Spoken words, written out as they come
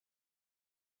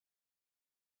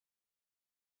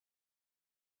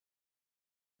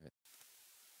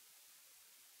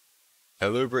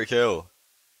Hello, Brick Hill.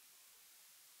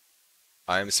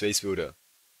 I am Space Builder.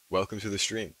 Welcome to the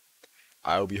stream.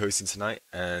 I will be hosting tonight,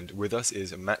 and with us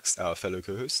is Max, our fellow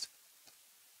co-host.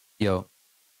 Yo,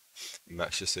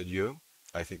 Max just said, "Yo,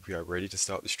 I think we are ready to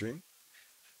start the stream."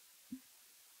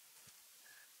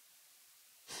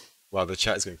 Wow, the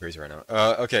chat is going crazy right now.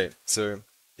 Okay, so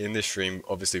in this stream,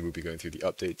 obviously we'll be going through the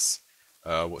updates,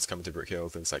 what's coming to Brick Hill,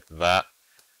 things like that.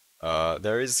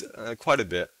 There is quite a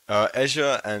bit.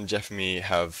 Ezra and Jeffme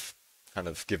have kind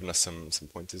of given us some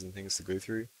pointers and things to go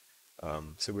through.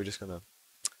 So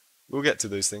we'll get to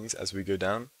those things as we go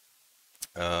down.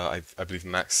 I believe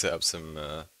Max set up some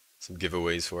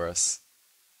giveaways for us.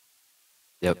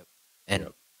 yep. And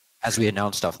Yep. as we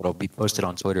announced stuff, it'll be posted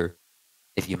on Twitter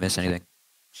if you miss anything.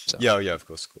 So Yeah, yeah, of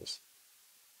course, of course.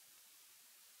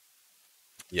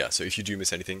 Yeah, so if you do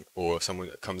miss anything or if someone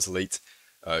comes late,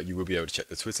 you will be able to check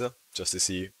the Twitter just to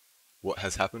see what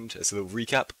has happened as a little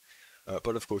recap.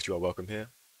 But of course, you are welcome here,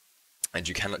 and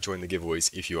you cannot join the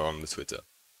giveaways if you are on the Twitter.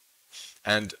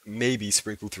 And maybe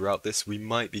sprinkled throughout this, we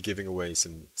might be giving away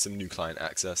some new client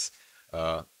access.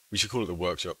 We should call it the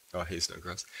workshop. Oh, here's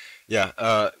Snowgrass.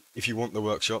 Yeah, if you want the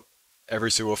workshop, every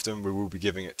so often we will be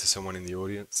giving it to someone in the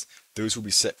audience. Those will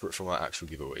be separate from our actual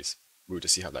giveaways. We'll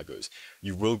just see how that goes.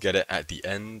 You will get it at the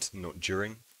end, not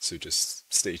during, so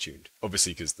just stay tuned.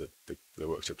 Obviously, because the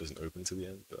workshop doesn't open until the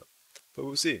end, but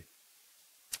we'll see.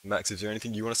 Max, is there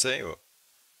anything you want to say, or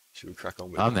should we crack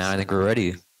on with oh this? man, I think we're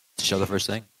ready to show the first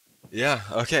thing. Yeah,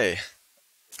 okay.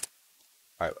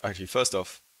 Alright, actually, first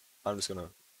off, I'm just gonna...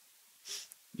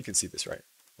 You can see this, right?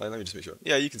 Let me just make sure.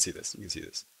 Yeah, you can see this. You can see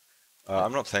this.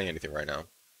 I'm not playing anything right now.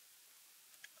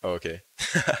 Oh, okay.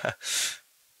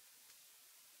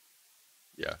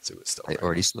 Yeah, so it's stop. Right?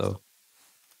 Already slow.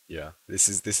 Yeah, this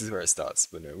is where it starts.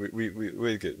 But no, we're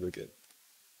good. We're good.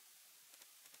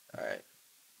 All right.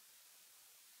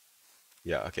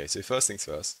 Yeah. Okay. So first things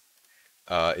first.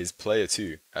 Is Player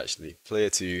 2 actually? Player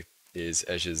 2 is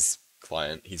Ezra's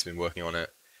client. He's been working on it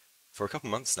for a couple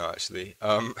months now, actually.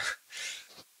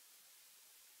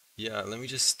 Yeah. Let me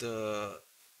just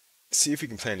see if we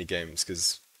can play any games,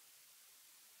 because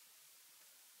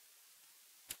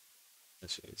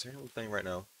actually, is there anyone playing right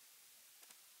now?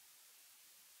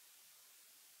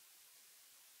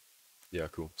 Yeah,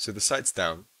 cool. So the site's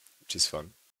down, which is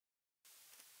fun.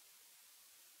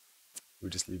 We'll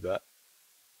just leave that.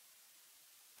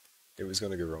 It was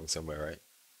gonna go wrong somewhere, right?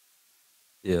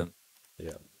 Yeah.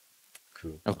 Yeah,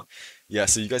 cool. Oh, Yeah,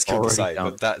 so you guys killed the already site,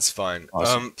 down. but that's fine.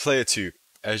 Awesome. Player 2.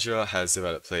 Ezra has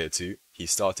developed Player 2. He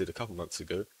started a couple months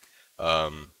ago.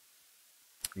 Um,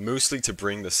 Mostly to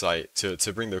bring the site, to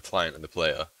bring the client and the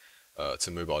player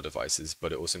to mobile devices,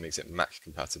 but it also makes it Mac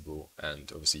compatible,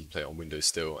 and obviously you can play it on Windows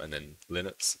still, and then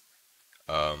Linux.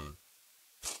 Um,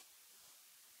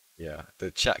 yeah,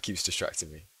 the chat keeps distracting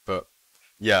me. But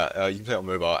yeah, you can play it on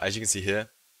mobile. As you can see here,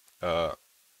 uh,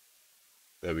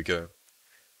 there we go.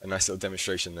 A nice little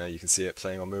demonstration there. You can see it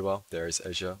playing on mobile. There is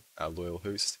Ezra, our loyal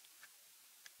host.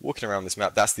 Walking around this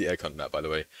map, that's the egg hunt map, by the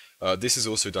way. This is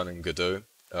also done in Godot,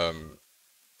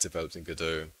 developed in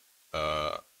Godot,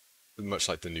 much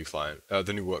like the new client,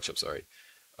 the new workshop, sorry.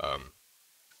 Um,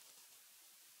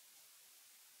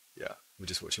 yeah, we're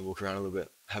just watching walk around a little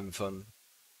bit, having fun.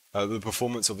 The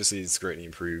performance obviously is greatly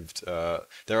improved.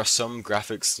 There are some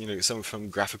graphics, some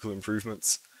graphical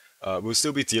improvements. We'll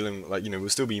still be dealing, we'll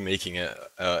still be making it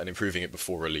and improving it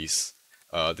before release.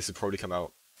 This will probably come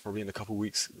out probably in a couple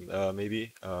weeks,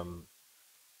 maybe.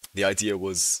 The idea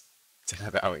was to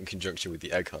have it out in conjunction with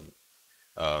the egg hunt.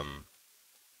 Um,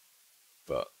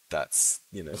 but that's,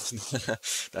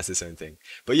 that's its own thing.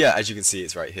 But yeah, as you can see,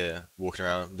 it's right here, walking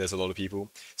around. There's a lot of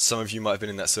people. Some of you might have been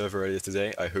in that server earlier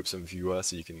today. I hope some of you were,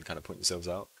 so you can kind of point yourselves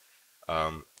out.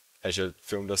 Ezra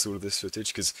filmed us all of this footage,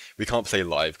 because we can't play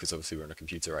live, because obviously we're on a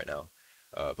computer right now.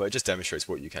 But it just demonstrates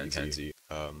what you can do.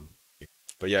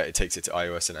 But yeah, it takes it to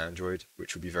iOS and Android,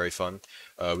 which will be very fun.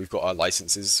 We've got our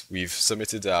licenses. We've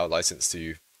submitted our license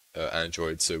to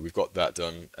Android, so we've got that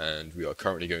done, and we are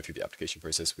currently going through the application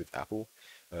process with Apple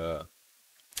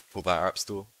for that app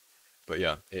store. But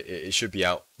yeah, it should be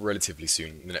out relatively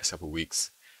soon, in the next couple of weeks.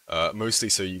 Mostly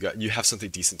so you have something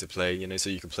decent to play,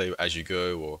 so you can play as you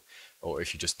go, or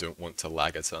if you just don't want to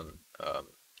lag a ton,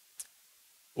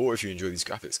 or if you enjoy these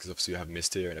graphics, because obviously you have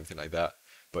mist here and everything like that.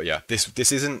 But yeah,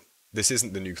 this isn't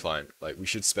the new client. Like, we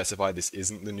should specify this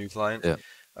isn't the new client. Yeah.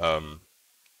 Um,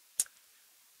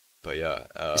 but yeah,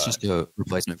 It's just a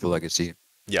replacement for Legacy.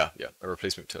 yeah, a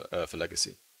replacement for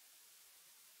Legacy.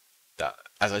 That,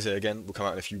 as I say again, will come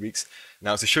out in a few weeks.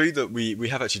 Now, to show you that we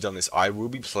have actually done this, I will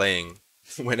be playing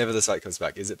whenever the site comes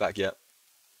back. Is it back yet?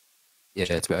 Yeah,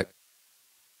 it's back.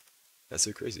 That's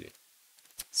so crazy.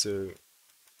 So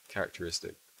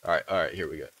characteristic. All right, here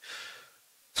we go.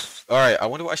 All right, I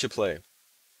wonder what I should play.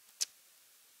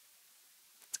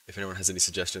 If anyone has any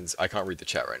suggestions, I can't read the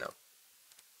chat right now.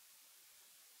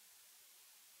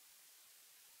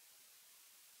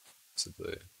 So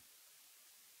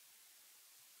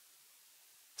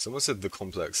someone said the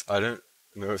complex. I don't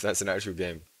know if that's an actual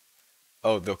game.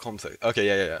 Oh, the complex. Okay,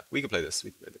 yeah. We can play this.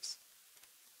 We can play this.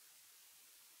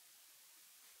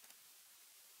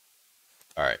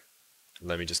 All right,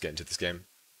 let me just get into this game.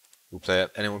 We'll play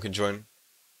it. Anyone can join.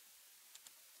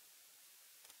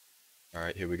 All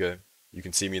right, here we go. You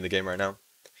can see me in the game right now.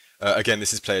 Again,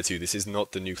 this is player 2. This is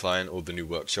not the new client or the new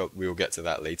workshop. We will get to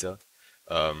that later.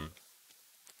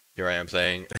 Here I am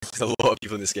playing. There's a lot of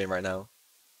people in this game right now.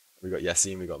 We got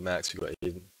Yassine, we got Max, we got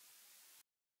Aiden.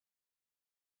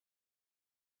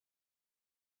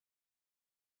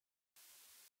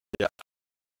 Yeah.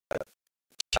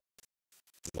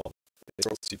 So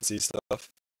you can see stuff.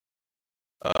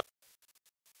 I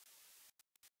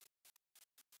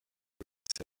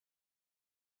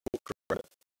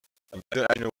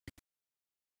know.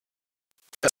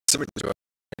 Somebody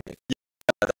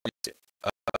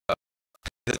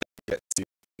get to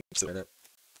in it.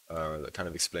 That kind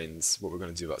of explains what we're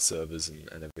going to do about servers and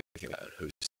everything like that, and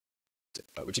host,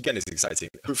 which again is exciting.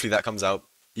 Hopefully that comes out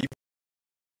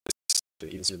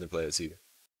even sooner than player 2.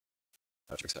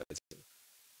 That's exciting.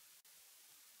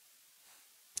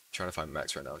 Trying to find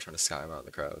Max right now. I'm trying to scout him out in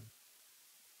the crowd.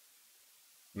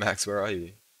 Max, where are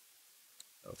you?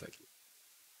 Oh, thank you.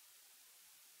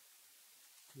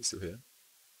 He's still here.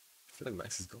 I feel like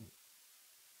Max is gone.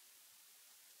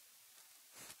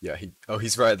 Yeah,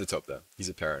 he's right at the top there. He's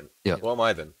a parent. Yeah. What am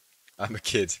I then? I'm a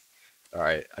kid.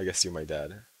 Alright, I guess you're my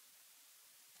dad.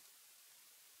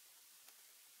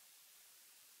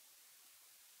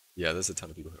 Yeah, there's a ton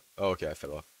of people here. Oh, okay, I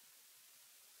fell off.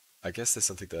 I guess there's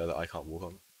something there that I can't walk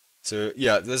on. So,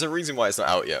 yeah, there's a reason why it's not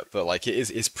out yet, but, like,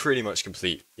 it's pretty much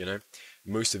complete, you know?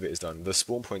 Most of it is done. The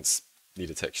spawn points need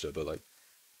a texture, but, like,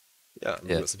 yeah,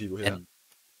 Yeah. lots of people here. And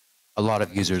a lot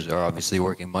of users are obviously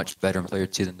working much better in player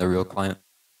 2 than the real client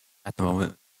at the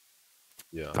moment.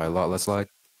 Yeah. Probably a lot less lag.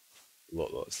 A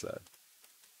lot less lag.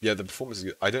 Yeah, the performance is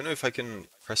good. I don't know if I can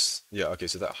press... Yeah, okay,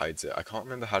 so that hides it. I can't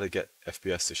remember how to get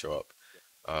FPS to show up.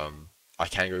 I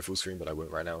can go full screen, but I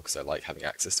won't right now because I like having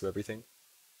access to everything.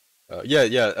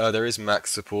 There is Mac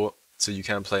support, so you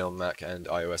can play on Mac and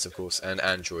iOS, of course, and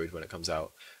Android when it comes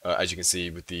out. As you can see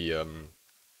with the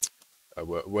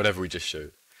whatever we just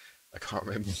showed. I can't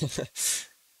remember.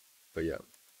 But yeah.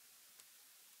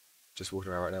 Just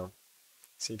walking around right now.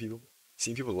 Seeing people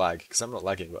lag, because I'm not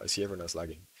lagging, but I see everyone else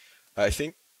lagging. I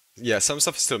think, yeah, some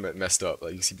stuff is still a bit messed up.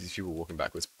 Like, you see these people walking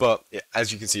backwards. But,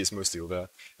 as you can see, it's mostly all there.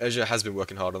 Ezra has been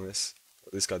working hard on this.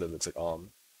 This guy that looks like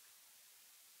Arm.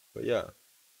 But yeah.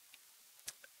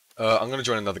 I'm going to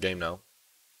join another game now.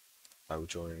 I will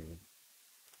join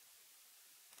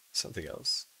something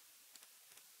else.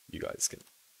 You guys can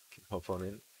hop on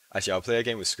in. Actually, I'll play a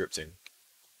game with scripting.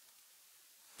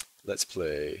 Let's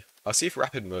play... I'll see if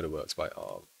Rapid Murder works by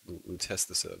Arm. We'll test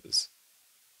the servers.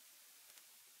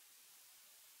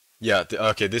 Yeah,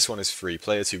 okay, this one is free.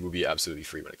 Player 2 will be absolutely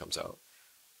free when it comes out.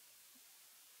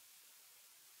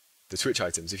 The Twitch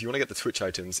items. If you want to get the Twitch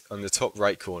items, on the top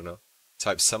right corner,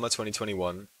 type summer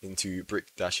 2021 into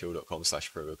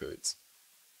brick-hill.com/promo codes.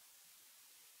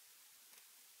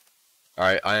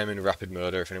 Alright, I am in Rapid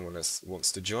Murder. If anyone else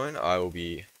wants to join, I will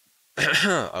be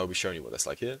I will be showing you what that's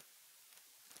like here.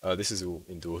 This is all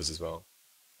indoors as well.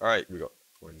 Alright, we got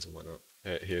coins and whatnot.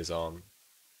 Here's Arm.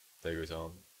 There goes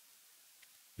Arm.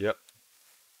 Yep.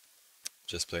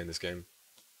 Just playing this game.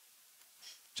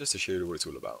 Just to show you what it's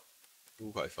all about.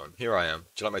 All quite fun. Here I am.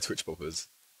 Do you like my Twitch boppers?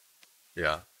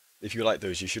 Yeah. If you like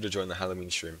those, you should have joined the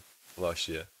Halloween stream last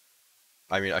year.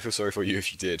 I mean, I feel sorry for you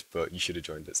if you did, but you should have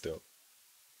joined it still.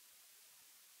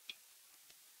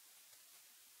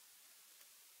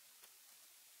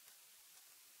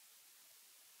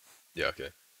 Yeah, okay.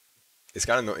 It's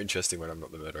kind of not interesting when I'm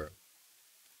not the murderer.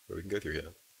 But we can go through here.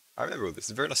 I remember all this.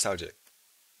 It's very nostalgic.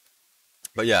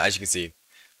 But yeah, as you can see,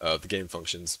 the game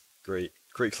functions. Great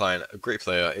client, a great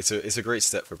player. It's a great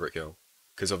step for Brick Hill.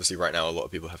 Because obviously right now a lot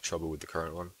of people have trouble with the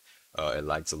current one. It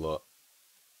lags a lot.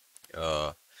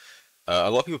 A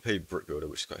lot of people pay Brick Builder,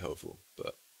 which is quite helpful.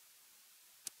 But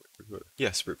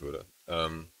yes, Brick Builder.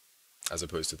 As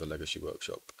opposed to the Legacy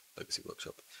Workshop.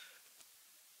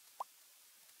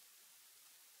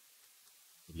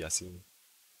 Yassine.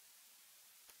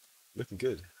 Looking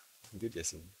good. Looking good,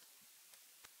 Yassine.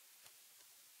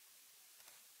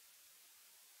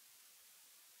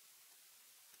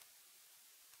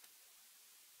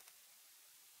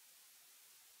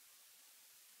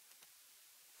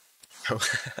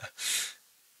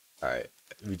 Alright,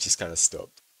 we just kind of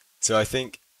stopped. So I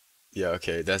think, yeah,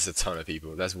 okay, that's a ton of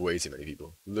people. That's way too many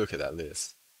people. Look at that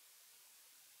list.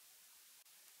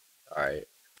 Alright,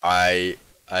 I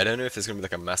I don't know if there's gonna be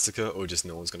like a massacre or just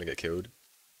no one's gonna get killed.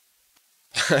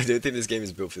 I don't think this game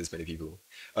is built for this many people.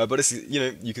 But it's,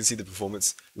 you can see the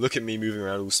performance. Look at me moving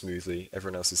around all smoothly.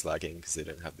 Everyone else is lagging because they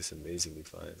don't have this amazing new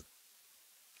client.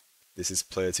 This is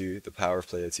player 2, the power of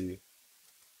player 2.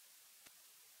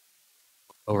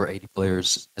 Over 80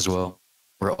 players as well.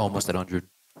 We're almost at 100.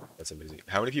 That's amazing.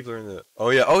 How many people are in the...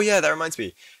 oh yeah, that reminds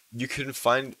me. You can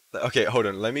find... Okay, hold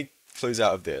on, let me close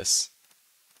out of this.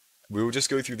 We will just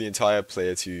go through the entire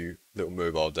player 2 little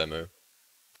mobile demo.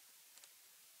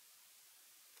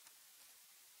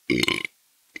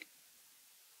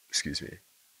 Excuse me.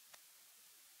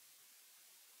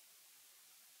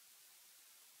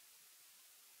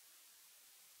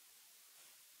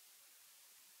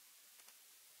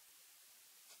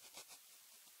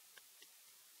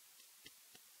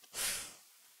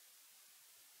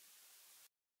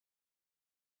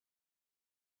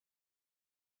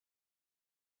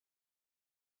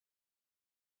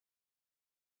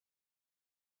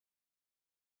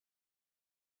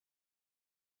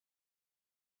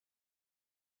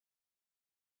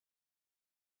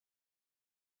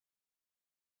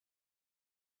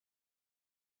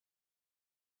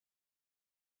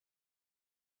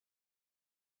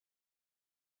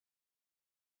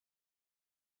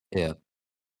 Yeah. I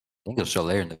think it'll show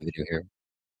later in the video here.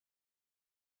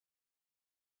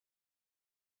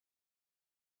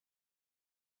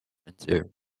 And two.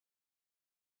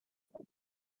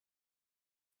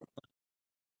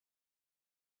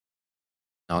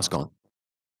 Now it's going.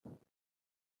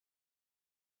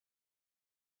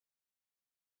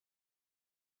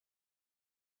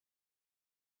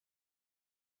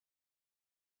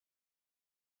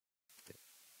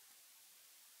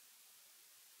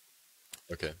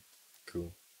 Okay,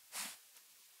 cool.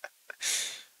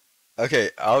 Okay,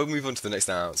 I'll move on to the next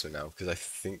announcement now because I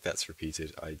think that's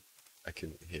repeated. I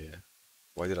couldn't hear.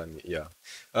 Why did I? Yeah.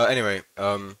 Anyway,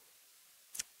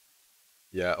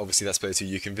 yeah. Obviously, that's player 2.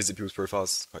 You can visit people's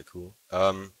profiles. It's quite cool.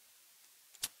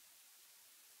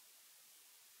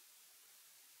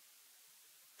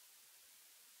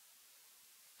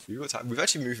 We've got time. We've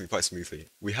actually moving quite smoothly.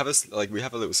 We have we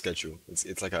have a little schedule.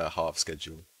 It's like a half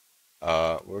schedule.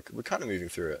 We're kind of moving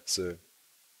through it. So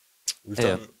we've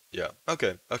Yeah. done. Yeah.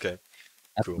 Okay. Okay.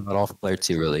 That's Cool. not all for player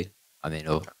 2, really. I mean,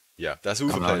 it'll Yeah. That's all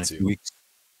for come out player in 2. 2 weeks.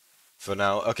 For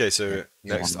now. Okay. Yeah. So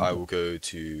next, I will go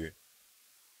to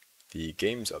the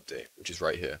games update, which is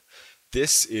right here.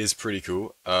 This is pretty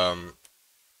cool. Yeah,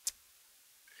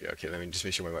 okay, let me just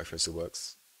make sure my microphone still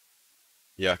works.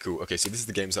 Yeah, cool. Okay, so this is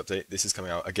the games update. This is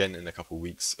coming out again in a couple of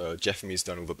weeks. Jeff and me's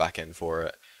done all the back end for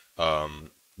it.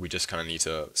 We just kind of need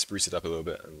to spruce it up a little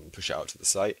bit and push it out to the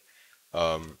site.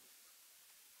 Um,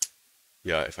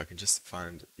 yeah, if I can just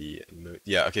find the note.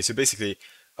 Yeah, okay, so basically,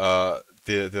 the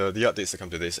updates that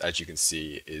come to this, as you can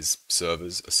see, is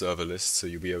servers, a server list, so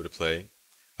you'll be able to play.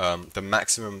 The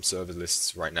maximum server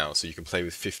lists right now, so you can play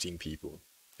with 15 people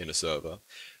in a server,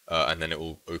 and then it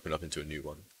will open up into a new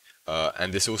one.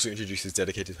 And this also introduces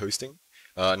dedicated hosting.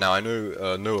 Now I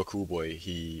know Noah Coolboy,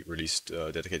 he released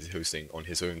dedicated hosting on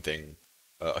his own thing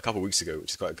a couple weeks ago, which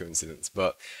is quite a coincidence.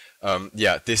 But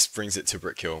yeah, this brings it to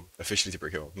Brickhill, officially to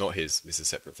Brickhill, not his. This is a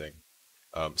separate thing.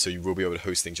 So you will be able to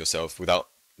host things yourself without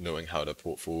knowing how to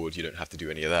port forward. You don't have to do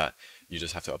any of that. You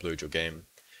just have to upload your game.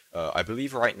 I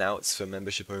believe right now it's for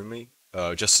membership only.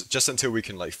 Just until we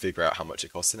can like figure out how much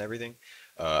it costs and everything,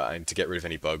 and to get rid of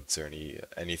any bugs or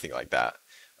anything like that.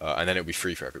 And then it'll be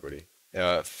free for everybody.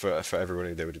 For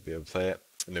everybody, they would be able to play it,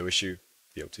 no issue,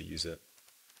 be able to use it.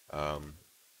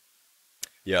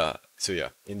 Yeah, so yeah,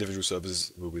 individual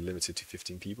servers will be limited to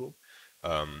 15 people.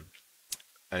 And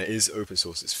it is open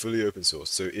source, it's fully open source.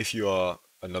 So if you are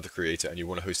another creator and you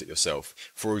want to host it yourself,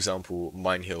 for example,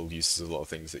 Minehill uses a lot of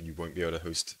things that you won't be able to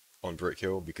host on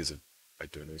Brickhill because of, I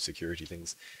don't know, security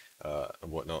things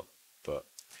and whatnot. But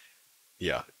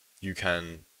yeah, you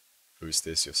can host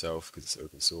this yourself because it's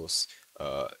open source.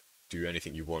 Do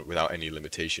anything you want without any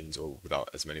limitations or without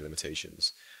as many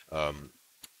limitations.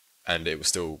 And it will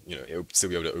still, it will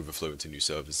still be able to overflow into new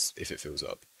servers if it fills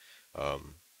up.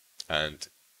 And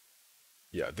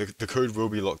yeah, the code will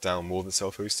be locked down more than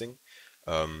self-hosting,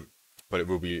 but it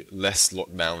will be less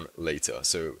locked down later,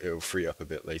 so it will free up a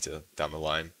bit later down the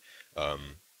line,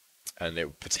 and it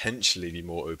will potentially be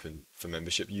more open for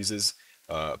membership users.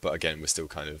 But again, we're still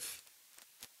kind of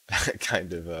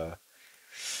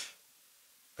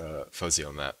fuzzy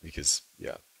on that because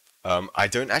yeah, I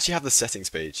don't actually have the settings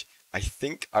page. I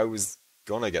think I was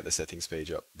gonna get the settings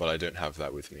page up, but I don't have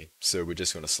that with me, so we're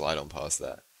just gonna slide on past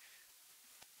that.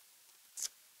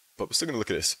 But we're still gonna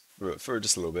look at this for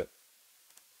just a little bit.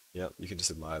 Yeah, you can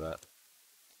just admire that.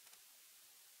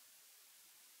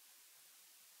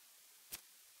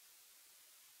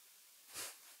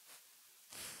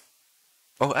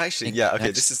 Oh, actually, think yeah, okay,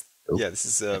 next- this is oh, yeah, this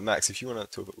is Max. If you wanna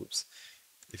talk about, whoops,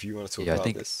 if you wanna talk Yeah, I about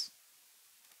think- this,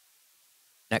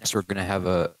 Next, we're going to have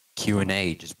a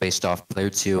Q&A just based off Player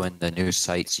 2 and the new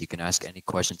sites. You can ask any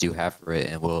questions you have for it,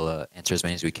 and we'll answer as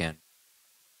many as we can.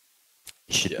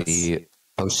 It should Yes. be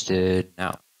posted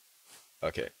now.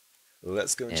 okay,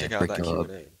 let's go and Yeah, check out that break it up.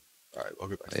 Q&A. All right, I'll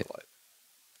go back to Wait. the live.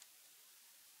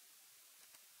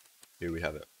 Here we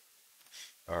have it.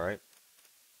 All right,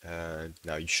 and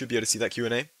now you should be able to see that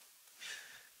Q&A.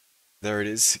 There it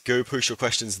is. Go post your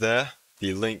questions there.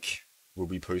 The link will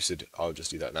be posted. I'll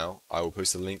just do that now. I will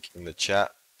post a link in the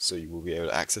chat so you will be able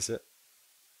to access it.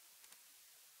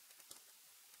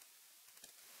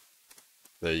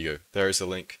 There you go. There is the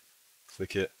link.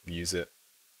 Click it, use it.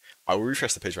 I will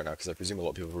refresh the page right now because I presume a lot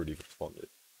of people have already responded.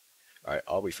 Alright,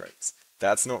 are we friends?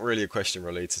 That's not really a question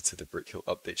related to the Brickhill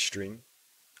update stream.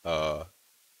 Oh,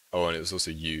 and it was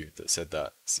also you that said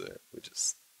that, so we're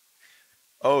just...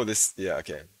 Oh, this... Yeah,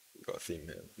 okay. We've got a theme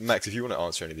here. Max, if you want to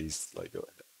answer any of these, like, go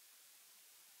ahead.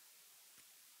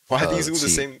 Why are these all let's the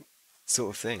see. same sort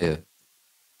of thing? Yeah.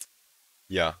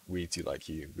 Yeah, we do like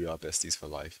you. We are besties for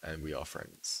life, and we are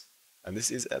friends. And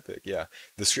this is epic, yeah.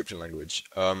 The scripting language.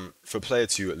 For player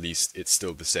 2, at least, it's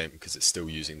still the same because it's still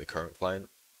using the current client.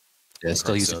 Yeah,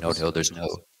 still current using servers. Node Hill. There's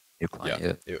no new client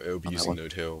yet. It'll be on that using one.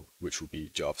 Node Hill, which will be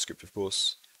JavaScript, of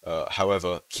course.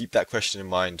 However, keep that question in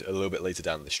mind a little bit later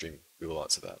down in the stream. We will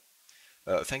answer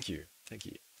that. Thank you.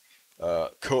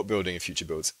 Co-op building in future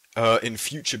builds. In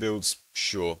future builds,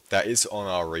 sure, that is on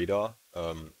our radar.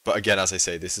 But again, as I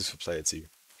say, this is for player 2.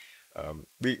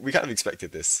 We kind of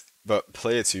expected this, but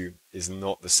player 2 is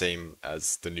not the same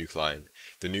as the new client.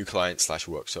 The new client /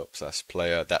 workshop /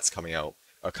 player, that's coming out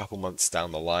a couple months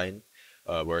down the line,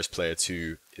 whereas player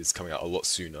 2 is coming out a lot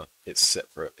sooner. It's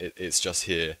separate. It's just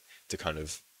here to kind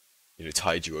of,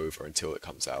 tide you over until it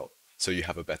comes out, so you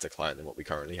have a better client than what we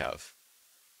currently have.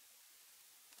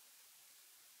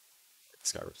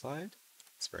 This guy replied.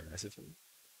 It's very nice of him.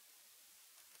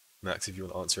 Max, if you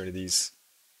want to answer any of these.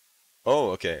 Oh,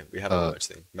 okay. We have a merch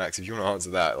thing. Max, if you want to answer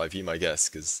that, like, be my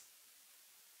guest, because...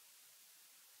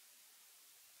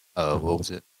 What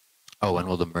was it? Oh, when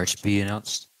will the merch be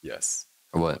announced? Yes.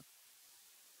 Or what?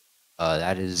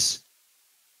 That is...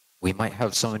 We might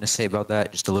have something to say about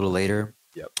that just a little later.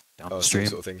 Yep. Down the Same stream.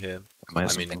 sort of thing here. We might have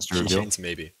I some mean, things to reveal. keychains,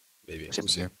 maybe. We'll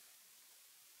see.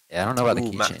 Yeah, I don't know about the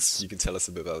Ooh, Max, keychains. you can tell us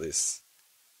a bit about this.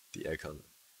 The egg hunt.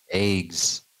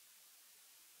 Eggs.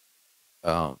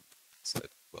 Well said.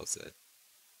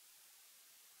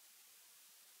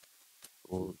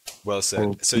 Well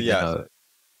said. So yeah.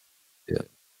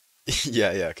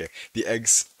 yeah, okay. The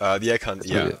egg hunt,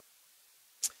 yeah.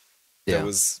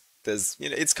 There's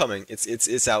it's coming.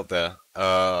 It's out there.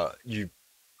 You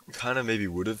kind of maybe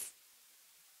would have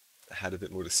had a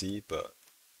bit more to see, but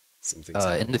some things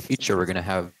in the future we're gonna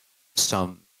have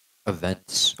some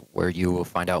events where you will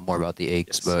find out more about the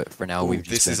eggs, but for now we've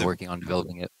just been working on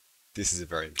developing it. This is a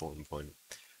very important point.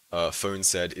 Phone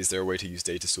said, is there a way to use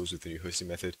data stores with the new hosting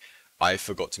method? I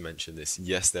forgot to mention this.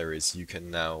 Yes, there is. You can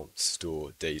now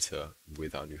store data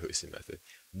with our new hosting method.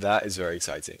 That is very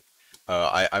exciting.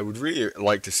 I would really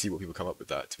like to see what people come up with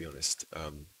that, to be honest.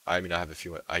 I mean, I have a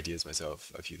few ideas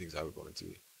myself, a few things I would want to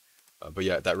do. But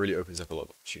yeah, that really opens up a lot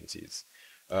of opportunities.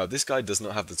 This guy does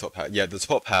not have the top hat. Yeah, the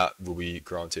top hat will be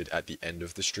granted at the end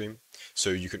of the stream. So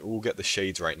you can all get the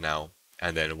shades right now.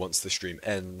 And then once the stream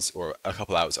ends, or a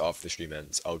couple hours after the stream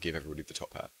ends, I'll give everybody the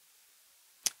top hat.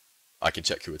 I can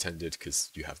check who attended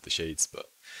because you have the shades, but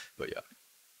yeah.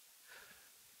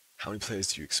 How many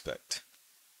players do you expect?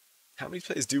 How many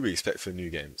players do we expect for new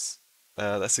games?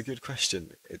 That's a good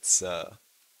question. It's a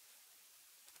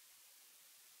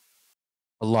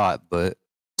lot, but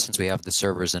since we have the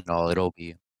servers and all, it'll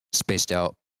be spaced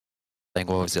out. I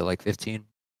think, what was it, like 15?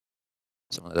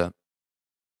 Something like that.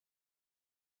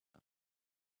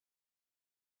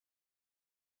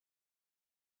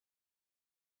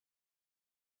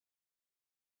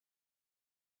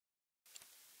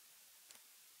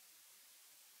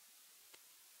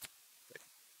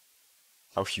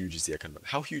 How huge is the icon?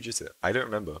 How huge is it? I don't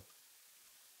remember.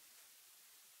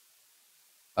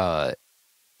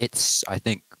 It's, I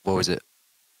think, what was it,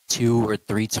 2 or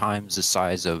 3 times the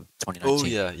size of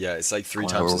 2019. Oh yeah, it's like 3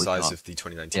 times the size of the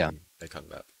 2019 icon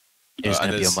map. It's And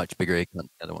going to be a there's much bigger account than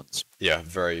the other ones. yeah,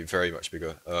 very, very much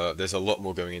bigger. There's a lot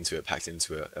more going into it, packed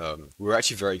into it. We're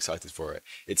actually very excited for it.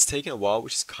 It's taken a while,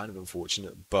 which is kind of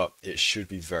unfortunate, but it should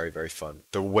be very, very fun.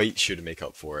 The wait should make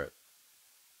up for it.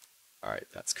 All right,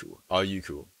 that's cool. Are you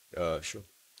cool? Sure.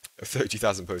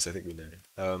 30,000 posts, I think we know.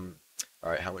 All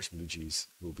right, how much blue cheese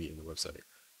will be in the website?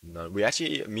 None. We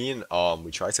actually, me and we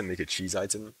tried to make a cheese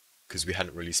item because we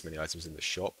hadn't released many items in the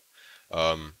shop.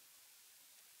 Um,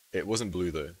 it wasn't blue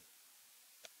though.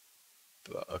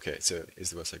 But okay, so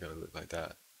is the website going to look like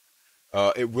that?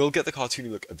 It will get the cartoony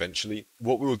look eventually.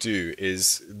 What we'll do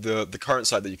is the current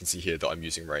site that you can see here that I'm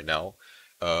using right now,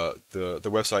 the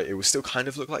website, it will still kind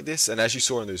of look like this. And as you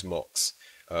saw in those mocks,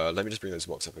 let me just bring those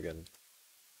mocks up again.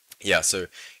 Yeah, so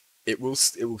it will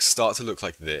start to look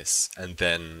like this, and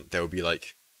then there will be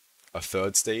like a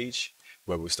third stage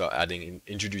where we'll start adding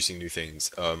introducing new things.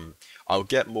 I'll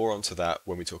get more onto that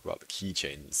when we talk about the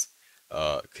keychains,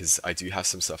 because I do have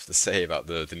some stuff to say about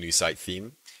the new site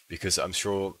theme, because I'm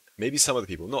sure maybe some other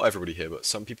people, not everybody here, but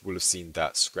some people will have seen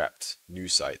that scrapped new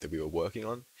site that we were working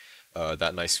on,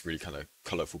 that nice, really kind of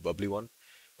colorful, bubbly one.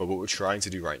 But what we're trying to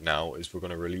do right now is we're going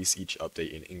to release each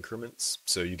update in increments.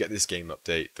 So you get this game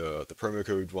update, the promo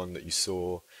code one that you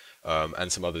saw,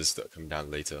 and some others that come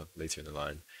down later in the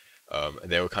line.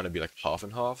 And they will kind of be like half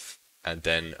and half. And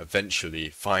then eventually,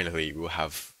 finally, we'll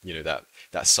have, you know,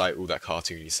 that site, all that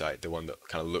cartoony site, the one that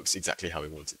kind of looks exactly how we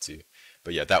want it to.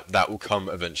 But yeah, that will come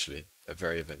eventually,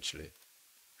 very eventually.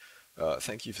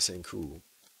 Thank you for saying cool.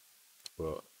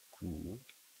 But cool.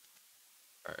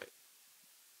 All right.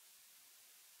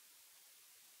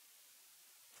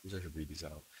 I should read these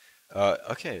out.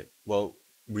 Okay, well,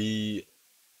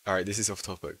 all right, this is off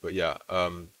topic, but yeah,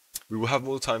 we will have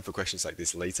more time for questions like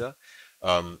this later.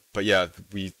 But yeah,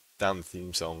 we found the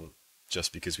theme song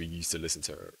just because we used to listen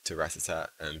to Rat-a-tat,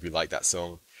 and we liked that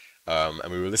song.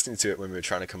 And we were listening to it when we were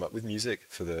trying to come up with music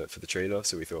for the trailer,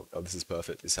 so we thought, oh, this is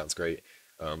perfect, this sounds great.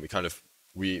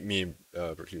 Me and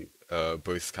Brooklyn,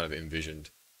 both kind of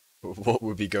envisioned what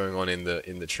would be going on in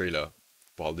the trailer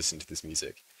while listening to this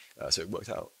music. So it worked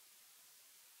out.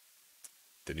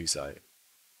 The new site.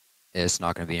 It's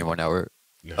not going to be in 1 hour.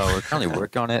 No. We're currently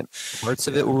working on it. Parts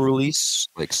of it will release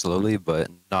like slowly, but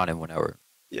not in 1 hour.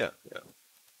 Yeah, yeah.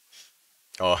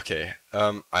 Oh, okay.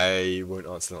 I won't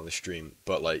answer that on the stream,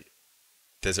 but like,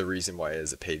 there's a reason why it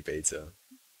is a paid beta.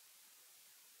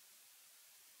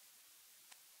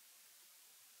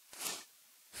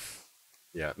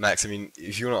 Yeah, Max. I mean,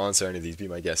 if you want to answer any of these, be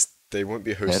my guest. They won't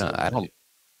be hosted.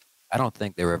 I don't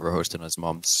think they were ever hosted on his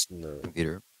mom's No.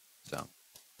 computer. So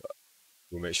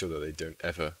We'll make sure that they don't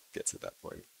ever get to that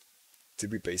point.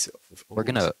 Did we base it off of? we're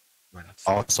gonna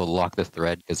also lock the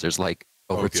thread because there's like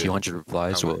over good. 200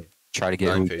 replies. How We'll many? try to get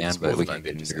 9 who we pages, can, but more we than can't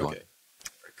 9 get pages. everyone. Okay.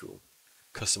 Very cool.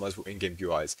 Customizable in-game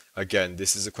UIs. Again,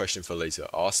 this is a question for later.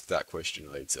 Ask that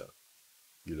question later.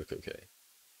 You look okay.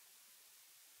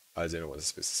 I don't know what it's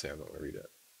supposed to say. I'm not going to read it.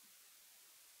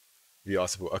 VR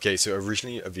support. Okay, so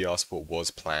originally a VR support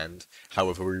was planned.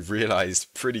 However, we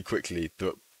realized pretty quickly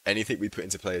that anything we put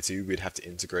into Player 2, we'd have to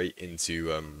integrate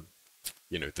into,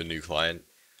 you know, the new client.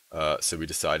 So we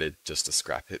decided just to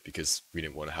scrap it because we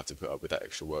didn't want to have to put up with that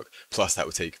extra work. Plus, that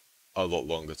would take a lot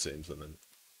longer to implement.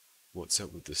 What's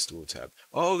up with the store tab?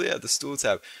 Oh yeah, the store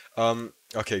tab.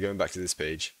 Okay, going back to this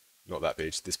page, not that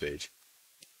page, this page.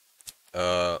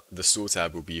 The store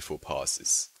tab will be for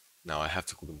passes. Now I have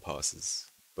to call them passes,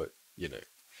 but you know,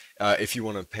 if you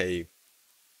want to pay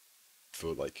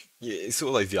for like, yeah, it's sort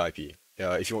of like VIP.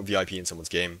 If you want VIP in someone's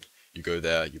game, you go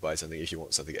there, you buy something. If you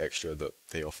want something extra that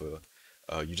they offer,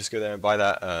 you just go there and buy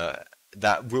that.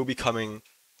 That will be coming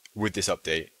with this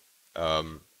update.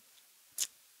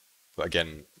 But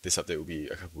again, this update will be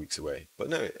a couple weeks away. But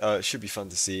no, it should be fun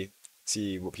to see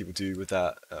what people do with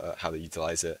that, how they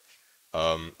utilize it.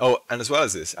 Oh, and as well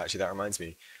as this, actually, that reminds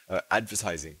me,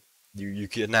 advertising. You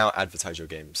can now advertise your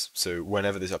games. So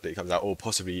whenever this update comes out, or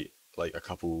possibly like a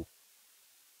couple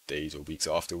days or weeks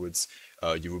afterwards,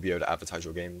 you will be able to advertise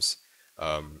your games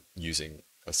using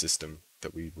a system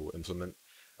that we will implement,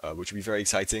 which will be very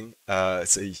exciting.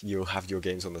 So you'll have your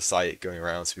games on the site going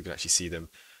around so we can actually see them.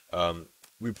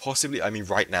 We possibly, I mean,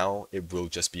 right now it will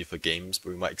just be for games, but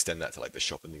we might extend that to like the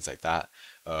shop and things like that.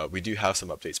 We do have some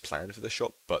updates planned for the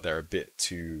shop, but they're a bit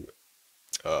too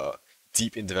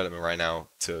deep in development right now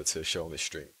to show on this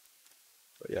stream.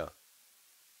 But yeah,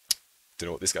 don't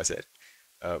know what this guy said.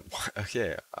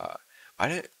 Okay,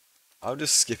 I'll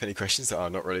just skip any questions that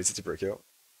are not related to Brick Hill.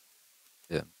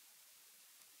 Yeah.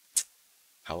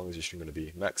 How long is your stream going to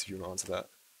be? Max, if you want to answer that.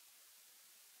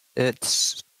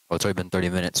 It's already been 30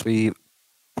 minutes. We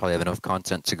probably have enough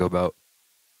content to go about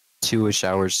 2-ish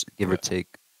hours, give or take.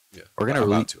 Yeah, We're like gonna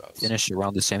about 2 hours. finish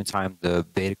around the same time the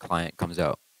beta client comes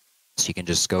out, so you can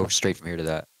just go straight from here to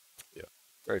that. Yeah,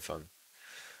 very fun.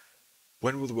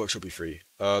 When will the workshop be free?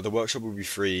 The workshop will be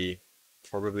free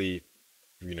probably,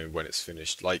 when it's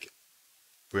finished. Like,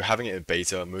 we're having it in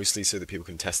beta mostly so that people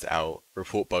can test it out,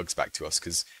 report bugs back to us,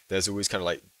 because there's always kind of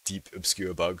like deep,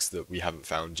 obscure bugs that we haven't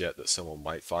found yet that someone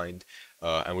might find.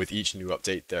 And with each new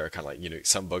update, there are kind of like,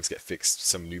 some bugs get fixed,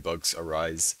 some new bugs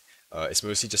arise. It's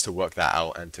mostly just to work that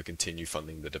out and to continue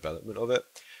funding the development of it.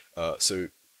 So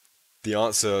the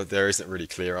answer, there isn't really a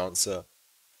clear answer.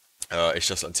 It's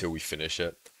just until we finish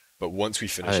it. But once we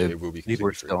finish it, I it will be believe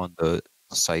we're completely free. still on the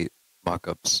site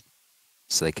mockups,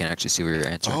 so they can actually see what you're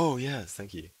answering. Oh, yeah,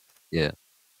 thank you. Yeah.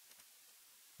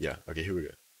 Yeah, okay, here we go.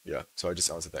 Yeah, so I just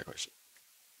answered that question.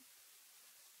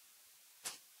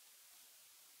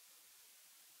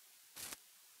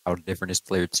 How different is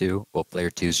Player 2? Well, Player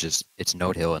 2 is just, it's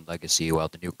Node Hill and Legacy, while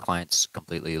the new client's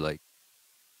completely like,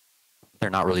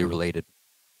 they're not really related.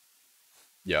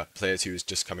 Yeah, Player 2 is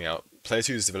just coming out. Player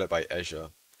 2 is developed by Azure,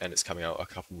 and it's coming out a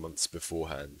couple months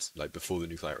beforehand, like before the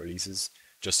new client releases,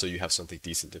 just so you have something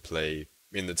decent to play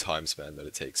in the time span that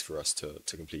it takes for us to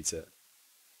complete it.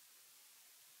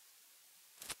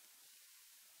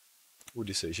 What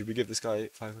do you say? Should we give this guy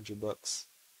 $500?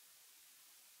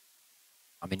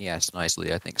 I mean, yes,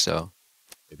 nicely, I think so.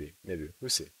 Maybe. We'll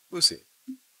see. We'll see.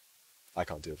 I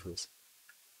can't do it, of course.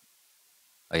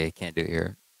 Oh yeah, you can't do it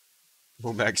here.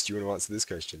 Well, Max, do you want to answer this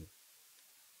question?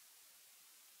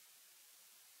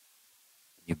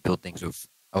 You build things with,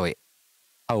 oh wait,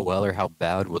 how well or how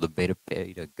bad will the beta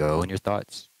go in your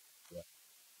thoughts? Yeah.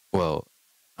 Well,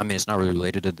 I mean, it's not really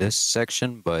related to this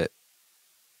section, but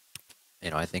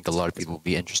I think a lot of people will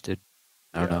be interested.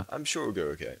 I don't know. I'm sure it'll go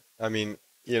okay. I mean,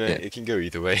 Yeah. it can go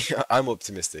either way. I'm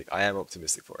optimistic. I am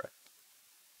optimistic for it.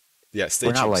 Yeah, stay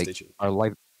We're not tuned, like stay tuned.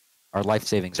 our life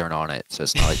savings aren't on it, so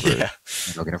it's not like we're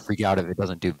Yeah. gonna freak out if it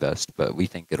doesn't do best. But we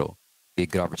think it'll be a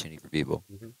good opportunity for people.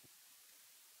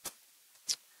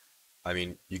 I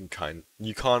mean, you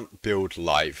can't build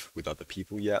live with other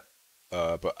people yet.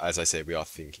 But as I say, we are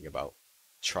thinking about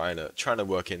trying to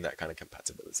work in that kind of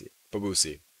compatibility. But we'll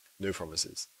see. No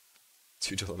promises.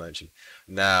 $2 mansion.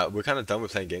 Nah, we're kind of done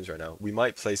with playing games right now. We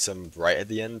might play some right at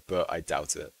the end, but I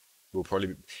doubt it. We'll probably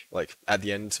be, like at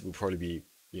the end. We'll probably be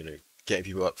getting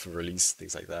people up for release,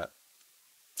 things like that.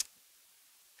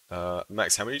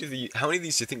 Max, how many of these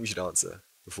do you think we should answer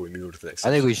before we move on to the next? I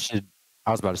think we should.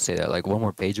 I was about to say that, like one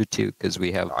more page or two, because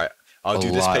we have. All right, I'll a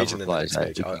do this lot page of and then the replies.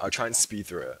 next page. I'll try and speed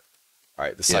through it. All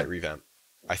right, the site revamp.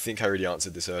 I think I already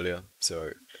answered this earlier,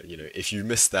 so if you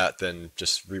missed that, then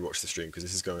just rewatch the stream because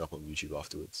this is going up on YouTube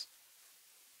afterwards.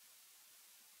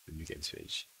 The new games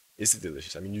page. Is it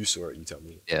delicious? I mean, you saw it. You tell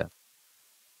me. Yeah.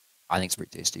 I think it's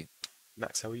pretty tasty.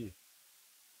 Max, how are you?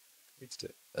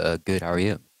 Good. How are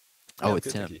you? Yeah, It's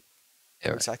good, Tim. thank you. Yeah,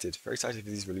 I'm right. excited. Very excited for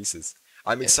these releases.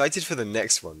 I'm excited for the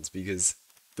next ones because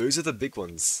those are the big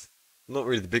ones. Not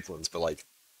really the big ones, but like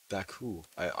they're cool.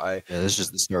 Yeah, this is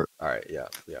just the start. All right, yeah.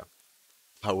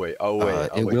 I'll wait. I'll wait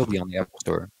It will for be on the Apple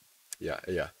Store Yeah,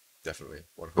 definitely.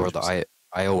 or 100%. the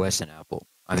iOS and Apple.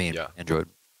 I mean, Yeah. Android.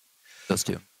 Those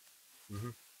two.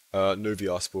 No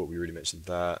VR Sport, we already mentioned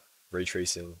that. Ray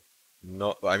tracing,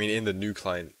 I mean, in the new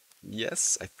client,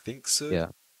 yes, I think so. Yeah.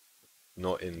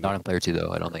 Not in. Not in Player 2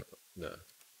 though. I don't think. No,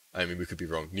 I mean we could be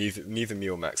wrong. Neither me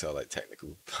or Max are like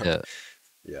technical. Yeah.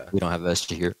 Yeah. We don't have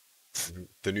SG here.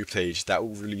 The new page that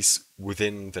will release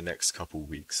within the next couple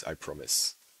weeks, I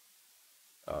promise.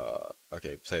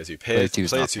 Okay, Player 2. Player 2 is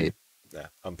Player not 2. paid. Nah,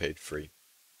 unpaid, free.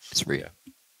 It's free. Yeah.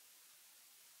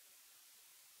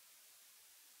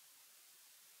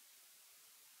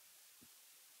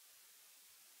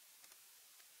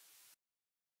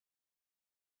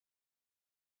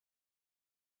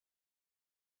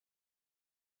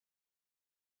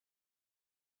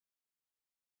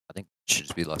 I think it should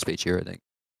just be the last page here. I think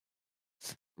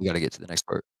we got to get to the next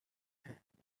part.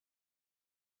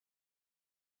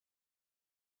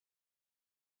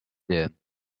 Yeah.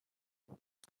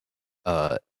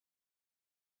 Uh,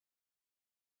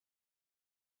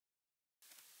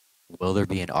 will there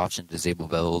be an option to disable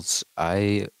bevels?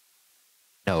 I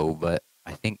know, but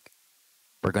I think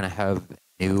we're gonna have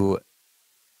new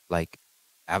like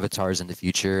avatars in the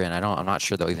future, and I'm not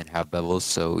sure they'll even have bevels,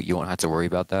 so you won't have to worry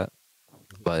about that.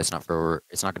 But it's not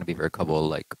gonna be for a couple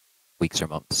like weeks or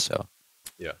months. So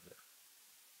Yeah.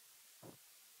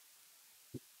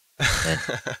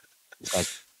 like,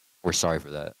 we're sorry for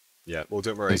that. Yeah. Well,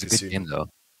 don't It worry. was a 'Cause good game though.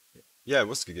 Yeah, it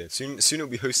was a good game. Soon it'll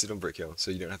be hosted on Brickhill,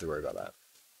 so you don't have to worry about that.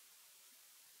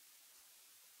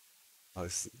 Oh,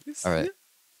 All right.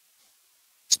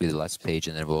 This will be the last page,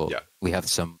 and then Yeah. we have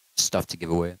some stuff to give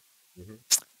away. Hmm.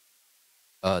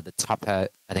 The top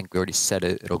hat, I think we already said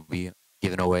it. It'll be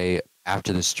given away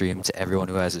after the stream to everyone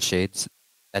who has the shades.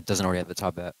 That doesn't already have the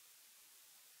top hat.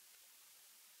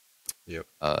 Yep.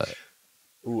 Uh,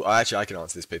 Ooh, actually, I can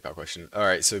answer this PayPal question. All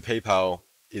right, so PayPal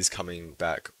is coming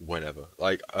back whenever.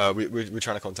 Like, we're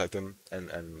trying to contact them and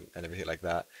everything like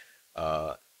that.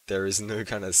 Uh, there is no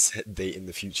kind of set date in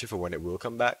the future for when it will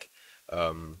come back.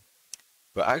 Um,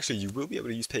 but actually, you will be able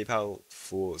to use PayPal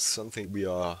for something we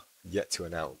are yet to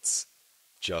announce,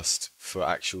 just for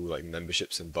actual like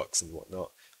memberships and bucks and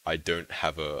whatnot. I don't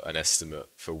have an estimate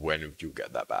for when you'll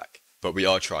get that back, but we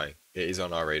are trying. It is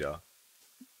on our radar.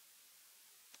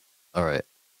 all right.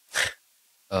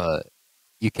 Uh,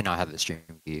 you cannot have the stream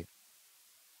key.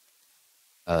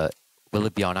 Uh, will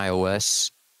it be on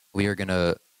iOS? We are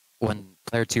gonna when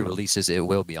Player 2 releases, it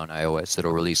will be on iOS.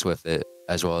 It'll release with it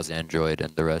as well as Android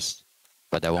and the rest,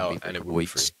 but that won't Oh, be for a and it couple will be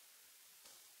free. weeks.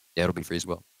 Yeah, it'll be free as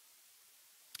well.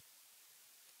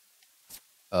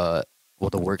 Will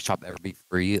the workshop ever be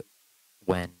free?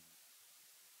 When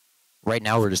right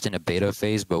now we're just in a beta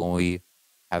phase, but when we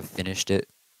have finished it,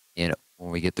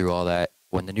 when we get through all that,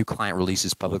 when the new client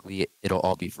releases publicly, it'll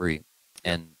all be free,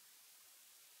 and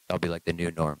that'll be like the new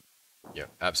norm. Yeah,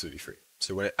 absolutely free.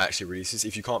 So when it actually releases,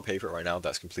 if you can't pay for it right now,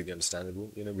 that's completely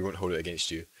understandable. You know, we won't hold it against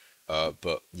you.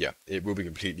 But yeah, it will be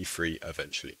completely free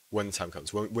eventually when the time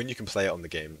comes. When you can play it on the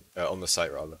game, on the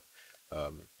site rather,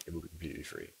 it will be completely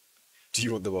free. Do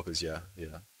you want the whoppers? Yeah,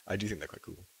 yeah. I do think they're quite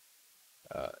cool.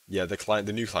 Yeah,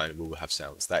 the new client will have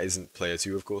sounds. That isn't player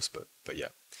two, of course, but yeah,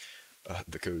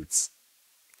 the codes.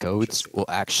 Codes Interesting. will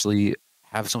actually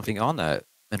have something on that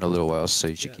in a little while, so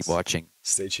you should keep Yes. watching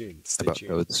Stay tuned. Stay about tuned.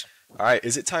 codes. All right,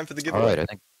 is it time for the All right, giveaway? I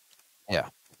think, yeah.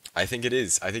 I think it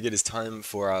is. I think it is time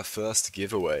for our first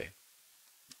giveaway.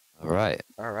 All right.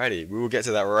 Alrighty, we will get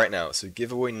to that right now. So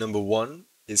giveaway number one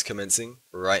is commencing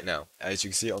right now. As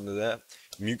you can see under there,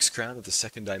 Muke's Crown of the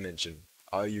Second Dimension.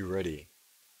 Are you ready?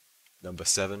 Number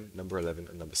 7, number 11,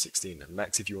 and number 16. And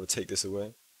Max, if you want to take this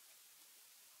away.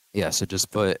 Yeah, so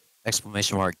just put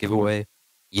exclamation mark giveaway.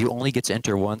 You only get to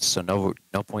enter once, so no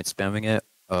point spamming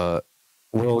it.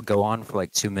 We'll go on for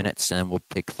like 2 minutes, and we'll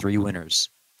pick 3 winners.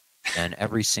 And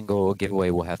every single giveaway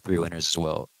will have 3 winners as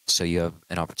well. So you have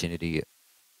an opportunity.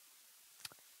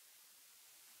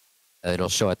 It'll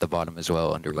show at the bottom as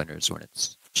well under winners when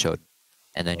it's showed.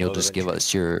 And then A you'll lot of just give entry.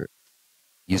 us your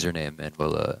username, and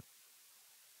we'll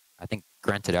I think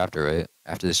grant it after, right?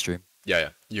 After the stream. Yeah, yeah.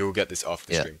 You'll get this after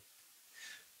the Yeah. stream.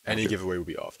 Any After. giveaway will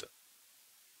be after.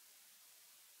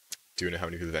 Do you know how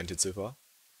many people have entered so far?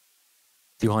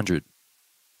 200.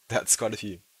 That's quite a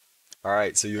few.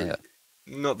 Alright, so you're Yeah.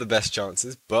 not the best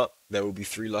chances, but there will be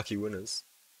 3 lucky winners.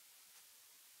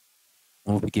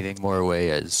 We'll be giving more away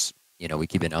as, we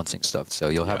keep announcing stuff. So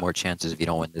you'll have Yeah. more chances if you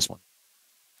don't win this one.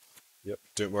 Yep.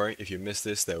 Don't worry, if you miss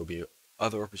this, there will be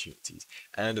other opportunities.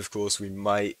 And of course, we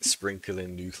might sprinkle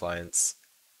in new clients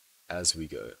as we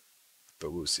go.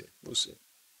 But we'll see. We'll see.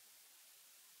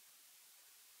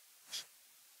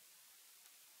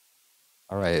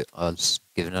 All right. I'll just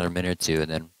give it another minute or two,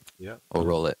 and then Yeah. we'll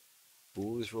roll it.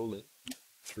 Ball is rolling.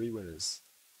 3 winners.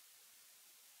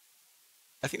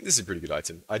 I think this is a pretty good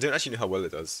item. I don't actually know how well it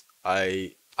does.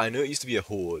 I know it used to be a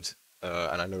horde,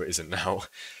 and I know it isn't now.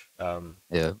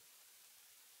 Yeah.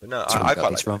 But no, That's where we I got quite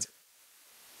these like from. that.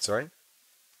 Sorry?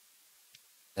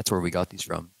 That's where we got these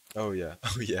from. Oh yeah.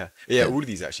 Oh yeah. Yeah, Yeah. all of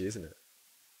these actually, isn't it?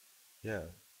 Yeah.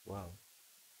 Wow.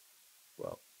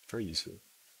 Wow. Very useful.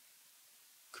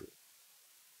 Cool.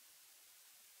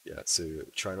 Yeah, so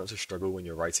try not to struggle when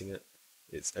you're writing it.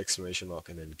 It's exclamation mark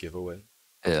and then giveaway.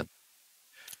 Yeah.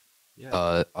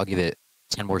 Yeah. I'll give it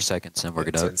 10 more seconds, and we're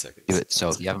Yeah, gonna 10 seconds. do it. So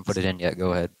 10 if you haven't put seconds. it in yet,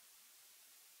 go ahead.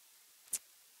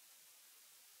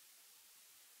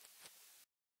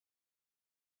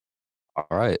 All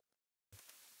right.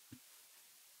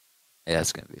 Yeah,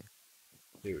 it's gonna be.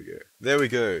 Here we go. There we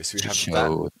go. So we Just have that.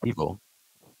 show people.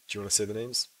 Do you want to say the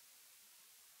names?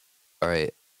 All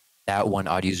right. That one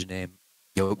odd username,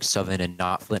 Yoke, Seven, and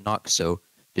not Flintknock. So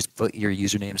just put your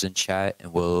usernames in chat,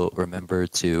 and we'll remember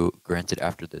to grant it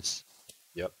after this.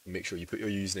 Yep. Make sure you put your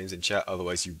usernames in chat,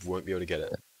 otherwise you won't be able to get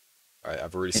it. Alright,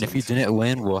 I've already And seen if you didn't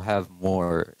win, we'll have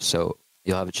more. So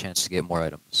you'll have a chance to get more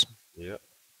items Yep.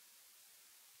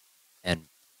 and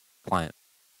client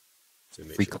So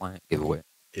make free sure. client giveaway.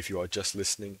 If you are just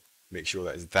listening, make sure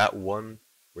that is that one.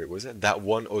 Wait, was it that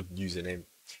one odd username?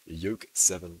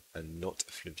 Yoke7 and not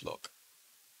Flintlock.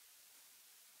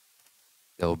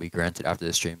 That will be granted after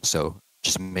the stream. So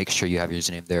just make sure you have your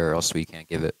username there, or else we can't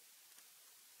give it.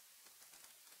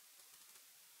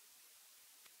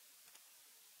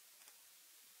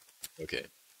 Okay.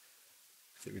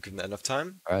 Think we've given that enough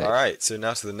time? All right. Alright, so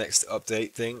now to the next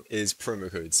update thing is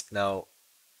promo codes. Now,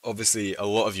 obviously, a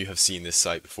lot of you have seen this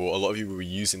site before. A lot of you will be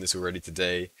using this already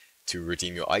today to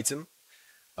redeem your item.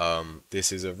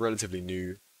 This is a relatively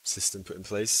new system put in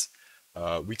place.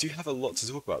 We do have a lot to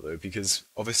talk about though, because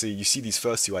obviously you see these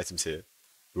first two items here.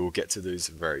 We will get to those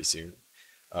very soon.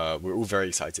 We're all very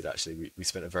excited actually. We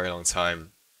spent a very long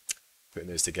time putting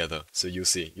those together, so you'll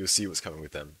see what's coming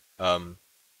with them.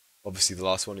 Obviously the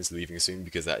last one is leaving soon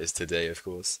because that is today, of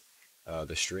course.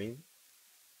 The stream.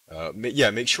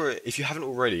 Yeah, make sure if you haven't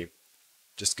already,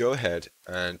 just go ahead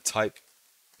and type.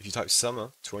 If you type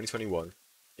summer 2021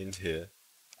 into here,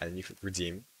 and you click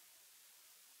redeem,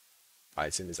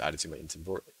 item is added to my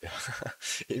inventory.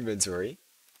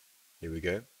 Here we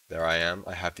go. There I am.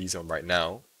 I have these on right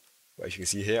now. But as you can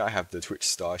see here, I have the Twitch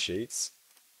star shades.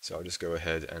 So I'll just go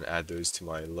ahead and add those to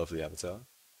my lovely avatar.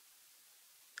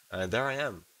 And there I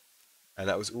am. And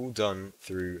that was all done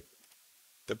through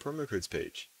the promo codes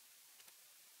page.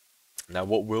 Now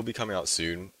what will be coming out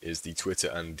soon is the Twitter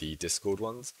and the Discord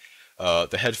ones.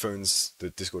 The headphones, the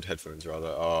Discord headphones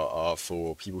rather, are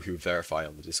for people who verify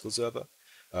on the Discord server.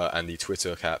 And the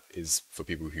Twitter cap is for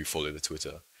people who follow the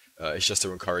Twitter. It's just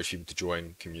to encourage people to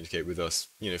join, communicate with us,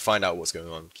 find out what's going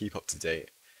on, keep up to date.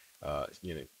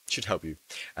 Should help you.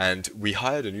 And we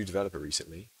hired a new developer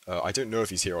recently. I don't know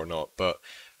if he's here or not, but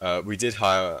we did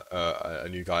hire a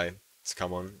new guy to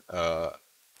come on,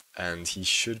 and he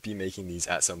should be making these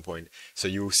at some point. So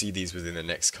you will see these within the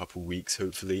next couple weeks,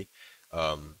 hopefully.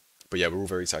 But yeah, we're all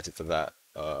very excited for that.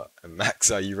 And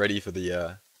Max, are you ready for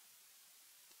the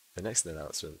next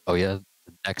announcement? Oh yeah,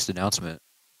 the next announcement.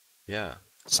 Yeah.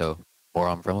 So more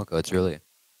on promo codes, really.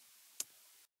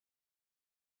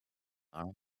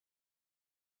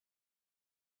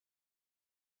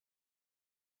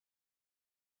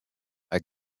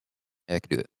 I could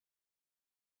do it.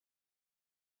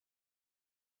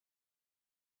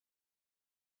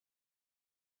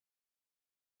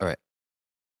 All right.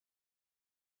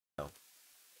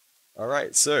 All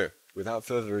right. So without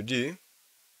further ado,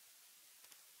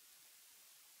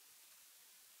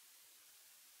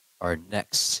 Our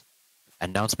next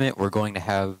announcement, we're going to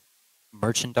have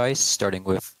merchandise starting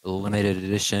with limited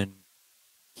edition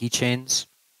keychains.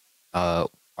 Our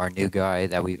new guy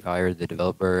that we've hired, the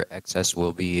developer XS,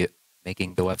 will be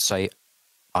making the website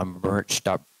on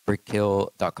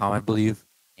merch.brickhill.com, I believe.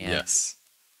 And yes.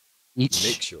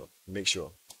 Each make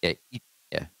sure. Yeah,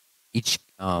 each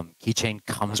keychain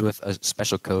comes with a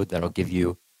special code that'll give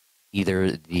you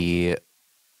either the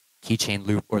keychain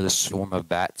loop or the swarm of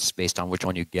bats based on which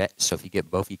one you get. So if you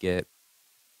get both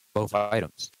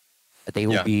items, they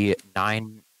will be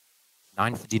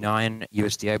 $9.59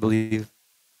 USD, I believe,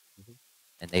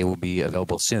 and they will be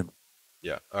available soon.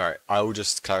 Yeah. All right. I will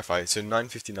just clarify. So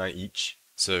 $9.59 each.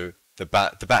 So the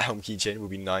bat helm keychain will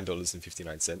be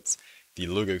 $9.59. The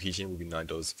logo keychain will be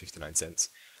 $9.59.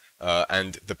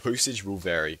 And the postage will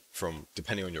vary from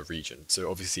depending on your region. So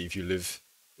obviously, if you live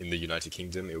in the United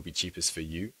Kingdom, it will be cheapest for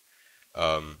you.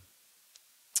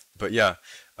 But yeah,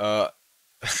 yeah,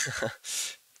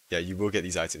 you will get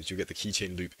these items. You'll get the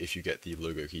keychain loop if you get the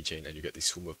logo keychain, and you get the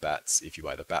swarm of bats if you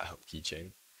buy the bat helm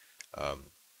keychain.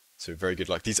 So very good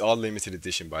luck. These are limited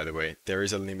edition, by the way. There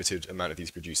is a limited amount of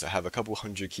these produced. I have a couple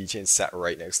hundred keychains sat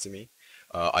right next to me.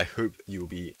 I hope you will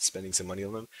be spending some money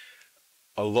on them.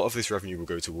 A lot of this revenue will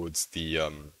go towards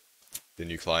the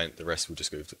new client. The rest will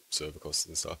just go to server costs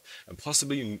and stuff, and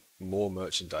possibly more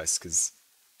merchandise, because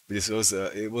it was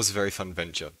a very fun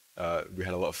venture. We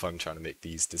had a lot of fun trying to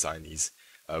design these.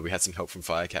 We had some help from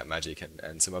Firecat Magic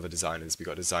and some other designers. We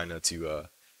got a designer to,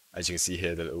 as you can see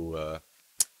here, the little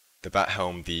the bat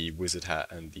helm, the wizard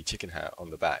hat, and the chicken hat on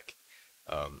the back.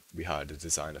 We hired a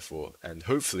designer for, and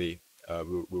hopefully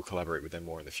we'll collaborate with them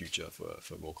more in the future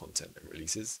for more content and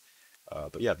releases.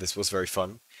 But yeah, this was very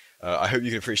fun. I hope you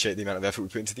can appreciate the amount of effort we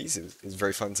put into these. It was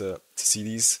very fun to see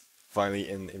these finally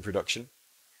in production.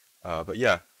 But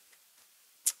yeah,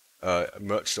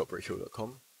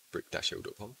 merch.brickhill.com,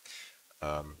 brick-hill.com,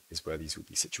 is where these will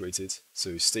be situated.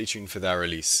 So stay tuned for their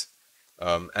release.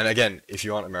 And again, if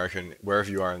you aren't American, wherever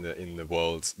you are in the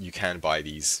world, you can buy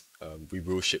these. We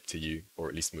will ship to you, or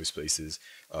at least most places,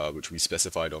 which we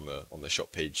specified on the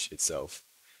shop page itself.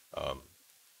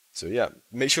 So yeah,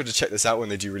 make sure to check this out when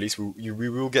they do release. We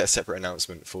will get a separate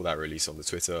announcement for that release on the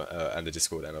Twitter and the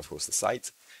Discord, and of course the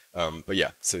site. But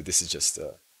yeah, so this is just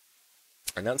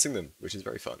announcing them, which is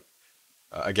very fun.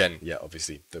 Again, yeah,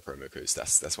 obviously the promo codes.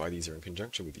 That's why these are in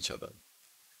conjunction with each other.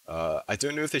 I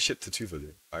don't know if they ship to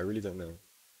Tuvalu. I really don't know.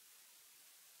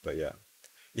 But yeah,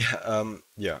 yeah,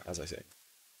 yeah. As I say.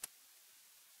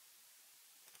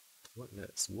 What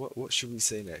next? What should we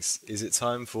say next? Is it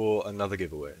time for another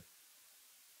giveaway?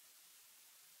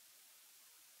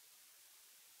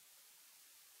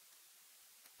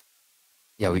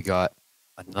 Yeah, we got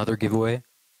another giveaway,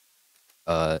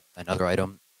 another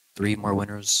item, three more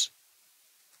winners,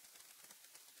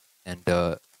 and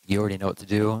you already know what to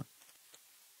do.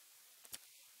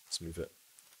 Let's move it.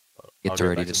 I'll Get go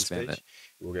ready back to to this spam it. page.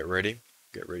 We'll get ready.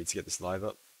 Get ready to get this live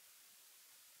up.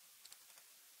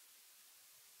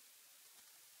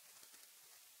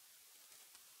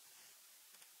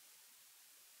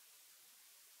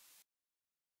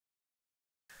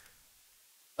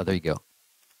 Oh, there you go. All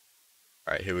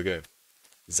right, here we go.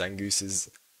 Zangoose's.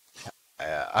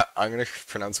 I'm gonna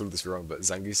pronounce all of this wrong, but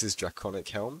Zangoose's Draconic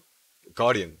Helm,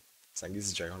 Guardian.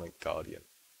 Zangoose's Draconic Guardian.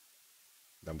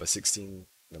 Number 16,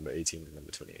 number 18, and number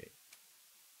 28.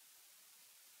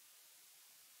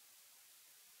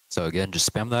 So again,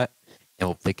 just spam that, and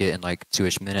we'll pick it in like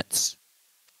 2-ish minutes.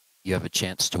 You have a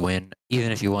chance to win.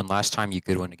 Even if you won last time, you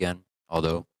could win again.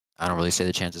 Although I don't really say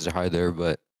the chances are high there,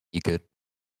 but you could.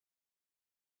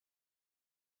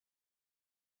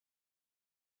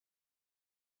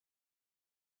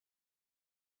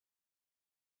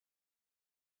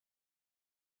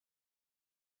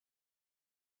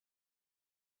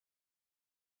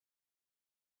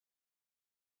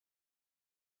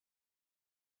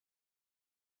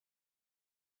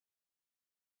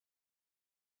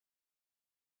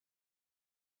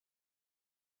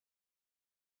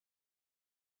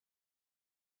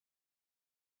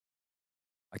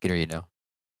 I can hear you now.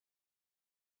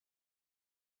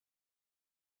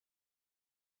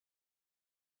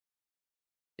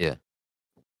 Yeah.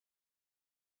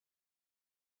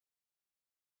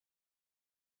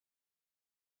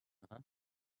 Uh-huh.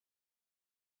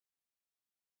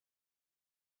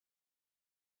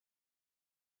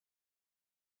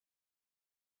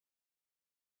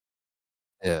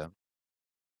 Yeah.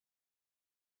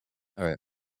 All right.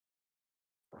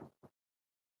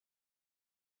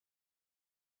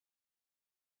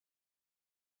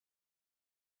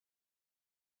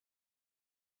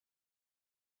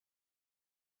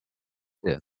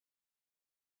 Yeah.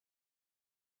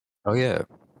 Oh yeah.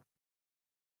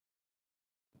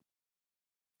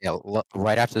 Yeah.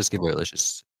 Right after this giveaway, let's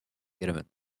just get him in.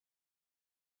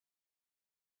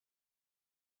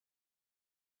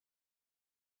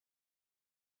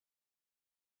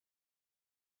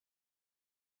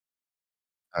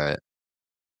 All right.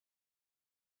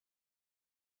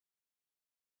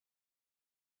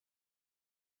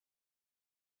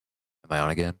 Am I on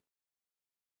again?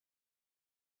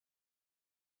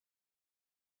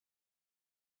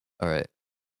 All right.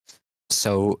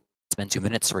 So it's been 2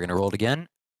 minutes. We're gonna roll it again.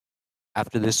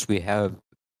 After this, we're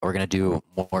gonna do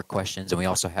more questions, and we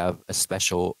also have a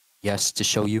special guest to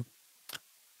show you.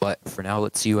 But for now,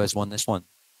 let's see who has won this one.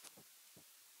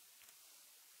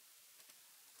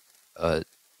 Uh,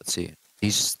 let's see.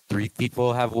 These three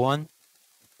people have won.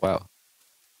 Wow.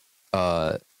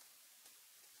 Uh,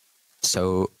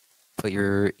 so put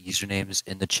your usernames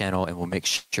in the channel, and we'll make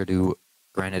sure to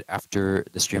grant it after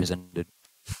the stream is ended.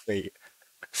 Wait.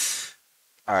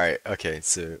 All right. Okay.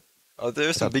 So, oh, there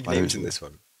are some Without big further names in ado, this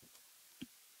one.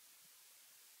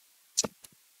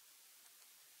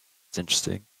 it's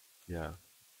interesting. Yeah.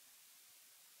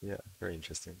 Yeah. Very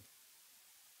interesting.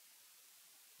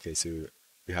 Okay. So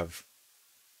we have.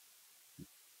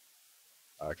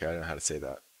 Okay, I don't know how to say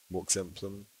that.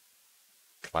 Walkzemplum,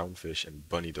 Clownfish, and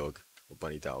Bunny Dog or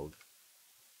Bunny Dog.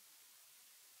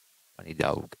 Funny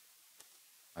dog.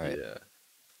 All right. Yeah.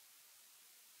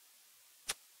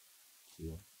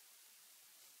 Cool.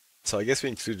 So I guess we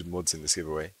included mods in this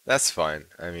giveaway. That's fine.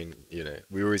 I mean,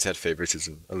 we always had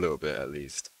favoritism, a little bit at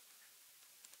least.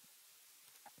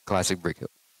 Classic breakup.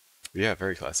 Yeah,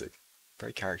 very classic.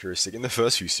 Very characteristic. In the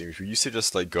first few streams, we used to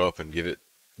just like go up and give it.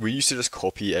 We used to just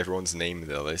copy everyone's name in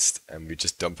their list and we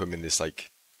just dump them in this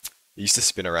like. It used to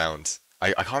spin around.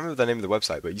 I can't remember the name of the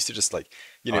website, but it used to just like,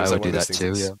 Oh, it I was like would one do of those that things that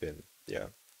too. would Yeah. spin. Yeah,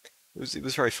 it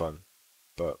was very fun.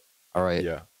 But All right.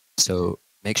 yeah, So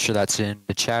make sure that's in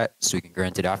the chat so we can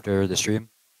grant it after the stream.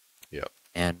 yeah,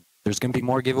 And there's going to be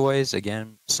more giveaways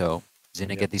again. So if you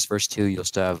didn't yeah, get these first two, you'll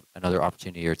still have another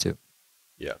opportunity or two.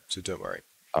 yeah. So don't worry.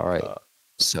 All right. Uh,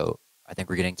 So I think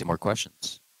we're getting to more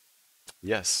questions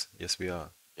yes, yes we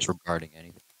are. just regarding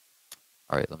anything.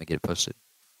 All right. Let me get it posted.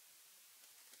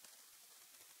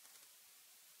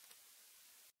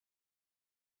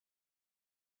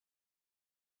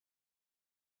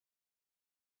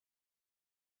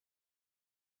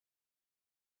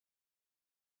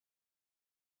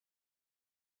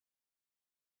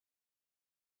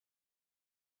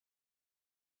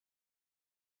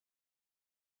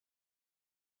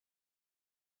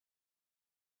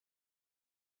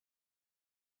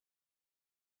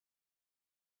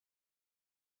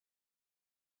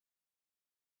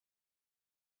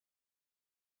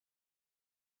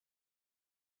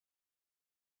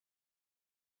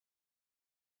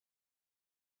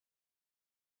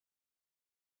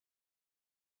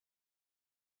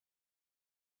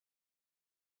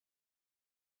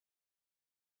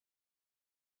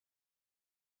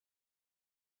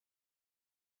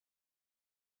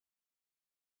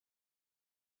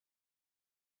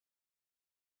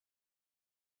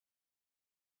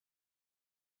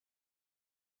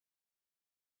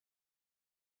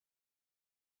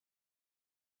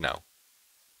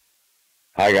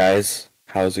 Hi guys,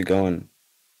 how's it going?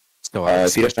 So our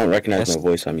If you don't special recognize my guest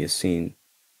voice, I'm Yassine.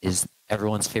 is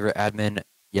everyone's favorite admin.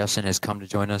 Yasin has come to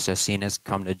join us. Yasin has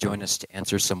come to join us to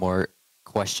answer some more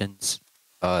questions.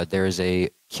 There is a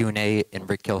Q&A in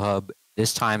Brickkill Hub.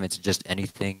 This time it's just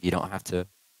anything. You don't have to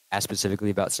ask specifically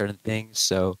about certain things.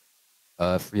 So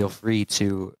feel free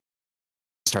to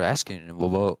start asking, and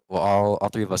we'll all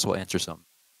three of us will answer some.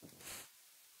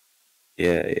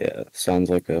 Yeah, sounds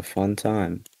like a fun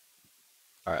time.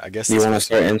 All right, I guess Do you this want to first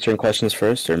start one. answering questions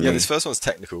first, or Yeah, this me? first one's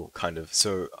technical, kind of.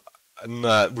 So,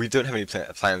 nah, we don't have any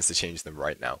plans to change them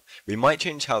right now. We might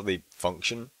change how they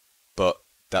function, but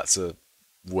that's a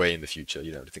way in the future,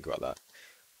 to think about that.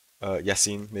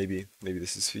 Yassine, maybe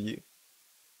this is for you.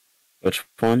 Which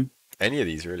one? Any of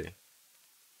these, really.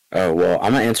 Oh, well,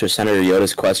 I'm gonna answer Senator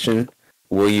Yoda's question.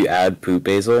 Will you add poop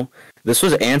basil? This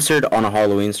was answered on a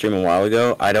Halloween stream a while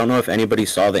ago. I don't know if anybody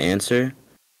saw the answer,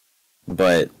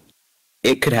 but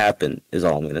it could happen, is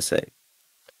all I'm gonna say.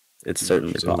 It's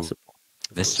certainly So possible. Of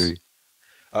course. mystery.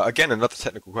 Again, another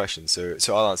technical question. So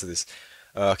I'll answer this.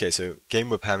 Okay, so Game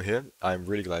with Pam here. I'm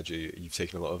really glad you've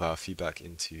taken a lot of our feedback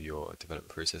into your development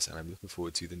process, and I'm looking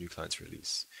forward to the new client's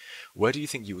release. Where do you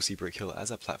think you will see Brickhill as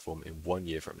a platform in 1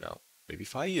 year from now? Maybe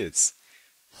 5 years?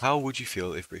 How would you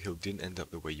feel if Brickhill didn't end up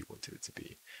the way you wanted it to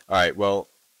be? All right, well,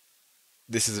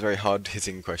 this is a very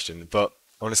hard-hitting question, but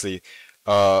honestly,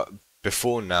 uh,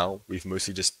 before now, we've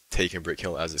mostly just taken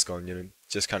Brickhill as it's gone,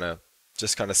 just kind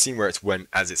of seeing where it's went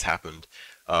as it's happened.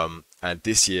 And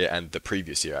this year and the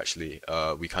previous year, actually,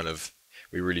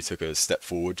 we really took a step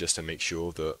forward just to make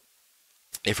sure that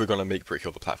if we're gonna make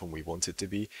Brickhill the platform we want it to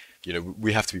be,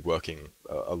 we have to be working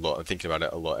a lot and thinking about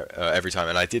it a lot every time.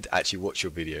 And I did actually watch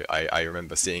your video. I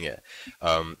remember seeing it,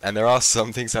 and there are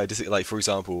some things I disagree. Like for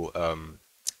example,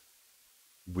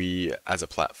 we as a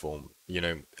platform, you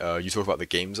talk about the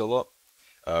games a lot,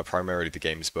 primarily the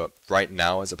games, but right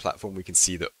now as a platform, we can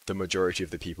see that the majority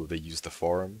of the people they use the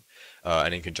forum,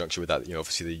 and in conjunction with that,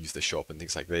 obviously they use the shop and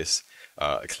things like this.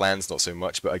 Clans not so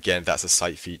much, but again, that's a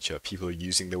site feature. People are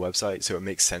using the website, so it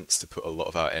makes sense to put a lot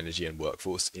of our energy and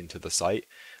workforce into the site.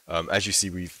 As you see,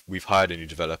 we've hired a new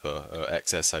developer,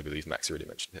 XS, I believe Max already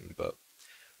mentioned him, but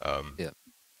Yeah.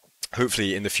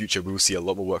 hopefully in the future we will see a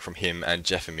lot more work from him and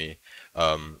Jeff and me,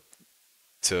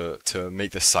 to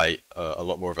make the site a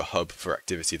lot more of a hub for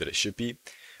activity that it should be.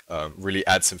 Really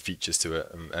add some features to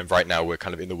it, and right now we're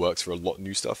kind of in the works for a lot of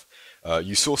new stuff.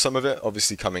 You saw some of it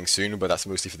obviously coming soon, but that's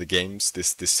mostly for the games.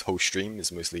 This whole stream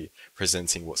is mostly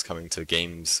presenting what's coming to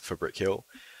games for Brickhill.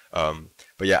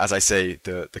 But yeah, as I say,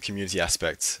 the community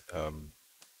aspect,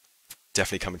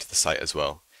 definitely coming to the site as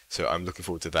well. So I'm looking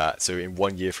forward to that. So in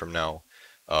 1 year from now,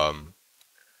 um,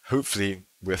 hopefully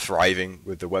we're thriving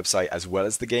with the website as well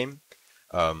as the game.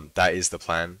 That is the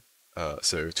plan.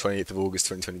 So 28th of August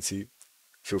 2022.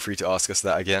 Feel free to ask us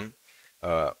that again,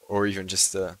 or even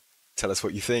just tell us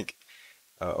what you think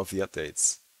of the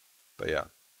updates. But yeah,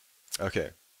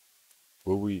 okay.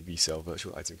 Will we resell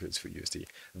virtual item codes for USD?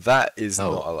 That is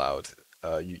No. not allowed.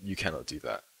 You cannot do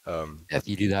that. If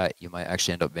you do that, you might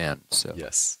actually end up banned. So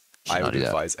Yes, you should I not would do that.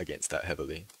 advise against that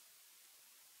heavily.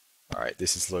 All right,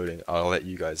 this is loading. I'll let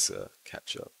you guys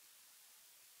catch up.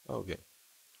 Oh, okay.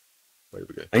 Where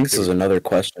we go? I think this Here we is go. another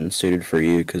question suited for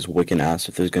you because Wiccan asked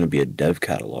if there's going to be a dev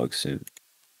catalog soon.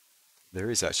 There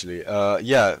is actually.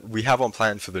 Yeah, we have on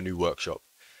plan for the new workshop.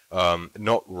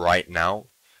 Not right now,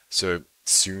 so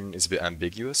soon is a bit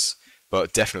ambiguous,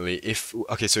 but definitely if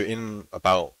okay, so in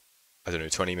about I don't know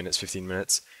 20 minutes, 15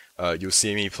 minutes, you'll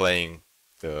see me playing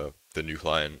the new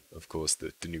client, of course,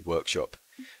 the new workshop,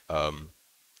 um,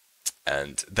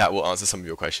 and that will answer some of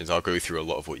your questions. I'll go through a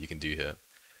lot of what you can do here.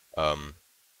 Um,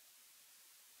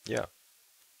 yeah.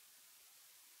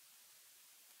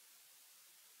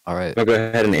 All right. I'll go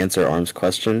ahead and answer Arm's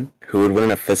question. Who would win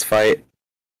in a fist fight,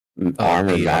 Arm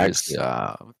or Me, Max? obviously.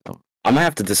 I'm gonna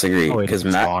have to disagree Oh, wait, because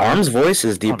it's Arm. Arm's voice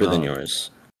is Oh deeper than no. yours.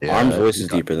 Yeah, Arm's voice you is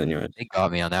got, deeper than yours. they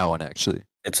got me on that one actually.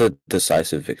 It's a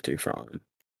decisive victory for Arm.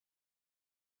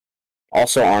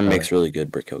 Also, Arm Uh, makes really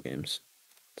good Brickhill games.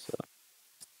 So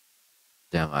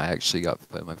Damn, I actually got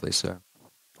put in my place there.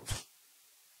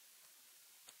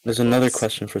 there's another Bots.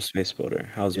 question for Space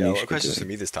Builder. How's Yeah, what Mishka questions for doing?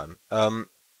 me this time?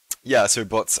 Yeah, so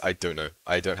bots, I don't know.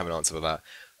 I don't have an answer for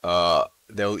that.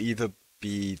 They'll either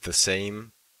be the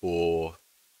same or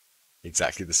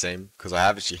exactly the same because I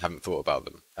actually haven't thought about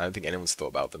them. I don't think anyone's thought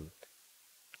about them.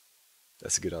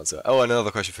 That's a good answer. Oh, and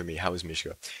another question for me. How is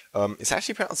Mishka? It's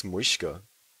actually pronounced Muishka.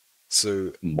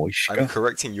 So I'm Moishka?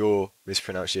 correcting your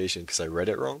mispronunciation because I read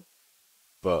it wrong.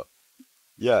 But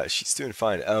yeah, she's doing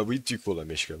fine. We do call her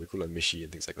Mishka. We call her Mishi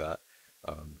and things like that.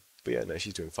 But yeah, no,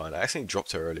 she's doing fine. I actually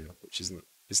dropped her earlier, which isn't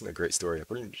isn't a great story.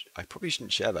 I probably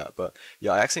shouldn't share that, but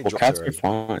yeah, I accidentally Well, dropped cats her.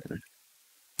 are fine.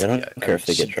 They don't Yeah, I care mean, if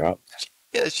they get dropped.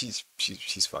 yeah, she's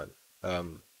fine.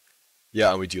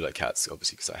 Yeah, and we do like cats,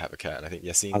 obviously, because I have a cat, and I think I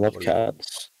Yassine. love What do you-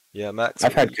 cats. Yeah, Max.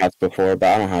 I've What do had cats before,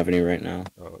 but I don't have any right now.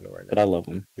 Oh, no, right But now. I love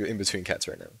them. You're in between cats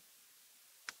right now.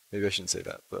 Maybe I shouldn't say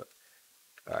that, but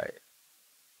all right.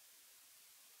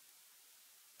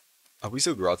 Are we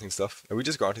still granting stuff? Are we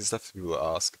just granting stuff to people that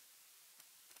ask?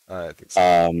 I think so.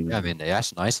 Yeah, I mean, they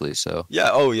asked nicely, so Yeah.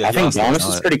 Oh, yeah. I he think asked us. Domus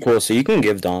not- is pretty cool, so you can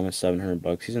give Domus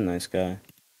 $700. He's a nice guy.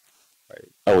 Right.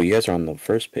 Oh, you guys are on the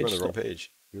first We're page. on the wrong still.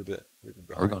 page. We're a bit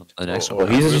Are we going to the next Oh, one?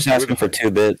 Well, he's we're- just we're asking for behind.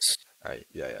 2 bits. Right.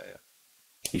 Yeah.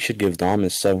 You should give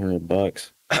Domus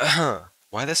 $700.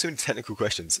 Why are there so many technical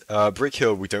questions? Brick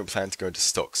Hill, we don't plan to go into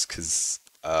stocks because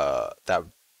that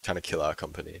would kind of kill our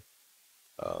company.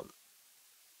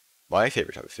 My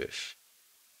favorite type of fish.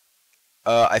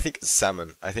 I think it's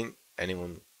salmon. I think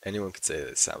anyone could say that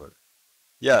it's salmon.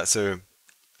 Yeah. So,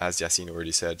 as Yassine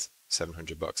already said,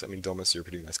 $700. I mean, Domus, you're a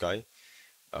pretty nice guy.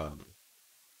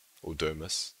 Or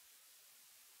Domus.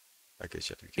 I guess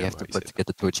you have to be You have careful to how you put say to get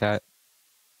the Twitch chat.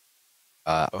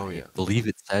 Oh, I yeah. believe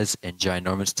it says in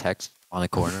ginormous text on the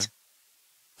corner.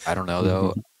 I don't know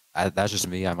though. That's just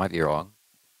me. I might be wrong.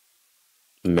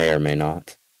 May or may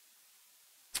not.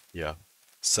 Yeah.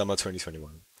 Summer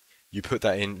 2021. You put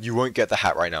that in. You won't get the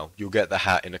hat right now. You'll get the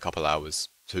hat in a couple hours.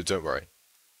 So don't worry.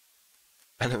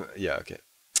 And yeah, okay.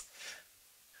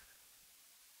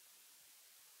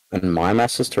 And my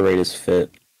message to rate is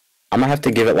fit. I'm gonna have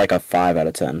to give it like a 5 out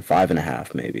of 10.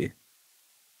 5.5 maybe.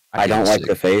 I don't like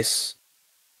the face,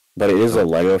 but it is a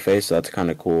Lego face, so that's kind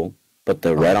of cool. But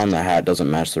the red on the hat doesn't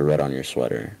match the red on your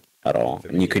sweater at all.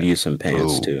 And you could use some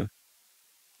pants Ooh. too.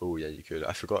 Oh yeah, you could.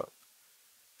 I forgot.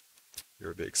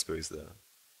 You're a bit exposed there.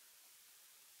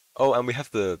 Oh, and we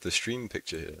have the stream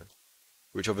picture here,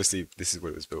 which obviously this is what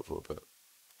it was built for, but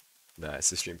nah, it's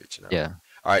the stream picture now. Yeah.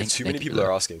 All right, Thank- too thank many you for people are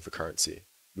that. asking for currency.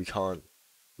 We can't.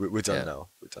 We're done Yeah. now.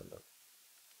 We're done now.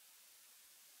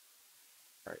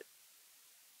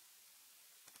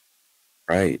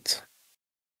 Right.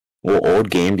 Will old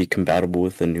game be compatible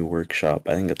with the new workshop?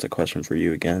 I think that's a question for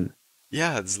you again.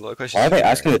 Yeah, there's a lot of questions. Why are they here.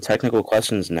 asking the technical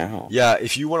questions now? Yeah,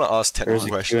 if you want to ask technical There's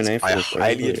a questions, Q&A for I this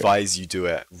highly earlier. advise you do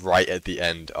it right at the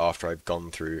end after I've gone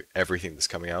through everything that's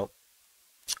coming out.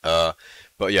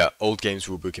 But yeah, old games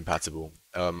will be compatible.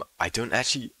 I don't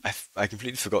actually, I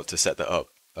completely forgot to set that up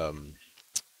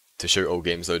to show old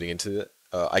games loading into it.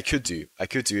 I could do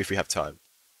if we have time.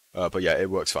 But yeah, it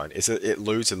works fine. It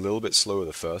loads a little bit slower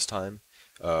the first time,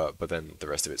 but then the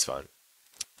rest of it's fine.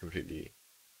 Completely.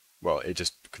 Well, it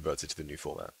just converts it to the new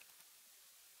format.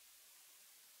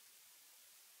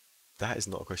 That is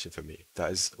not a question for me. That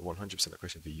is 100% a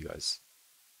question for you guys.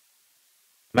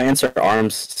 My answer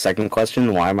Arm's second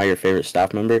question, why am I your favorite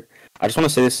staff member? I just want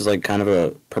to say this is like kind of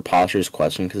a preposterous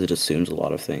question because it assumes a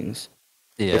lot of things.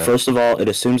 Yeah. But first of all, it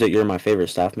assumes that you're my favorite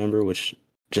staff member, which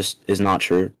just is not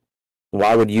true.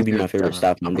 Why would you be my favorite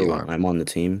staff member when I'm on the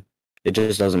team? It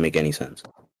just doesn't make any sense.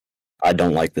 I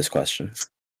don't like this question.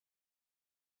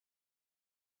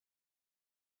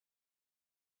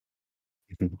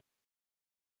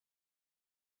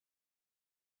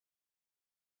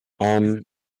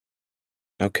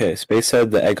 Okay, Space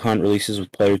said the Egg Hunt releases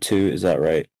with Player 2, is that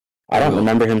right? I don't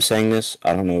remember him saying this.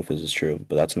 I don't know if this is true,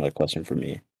 but that's another question for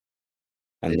me.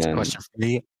 And It's a then, question for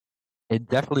me. It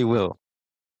definitely will.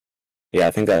 yeah,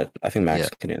 I think Max Yeah.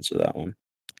 can answer that one.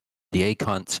 The egg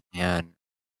hunt and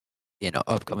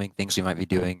upcoming things we might be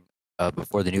doing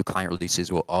before the new client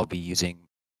releases will all be using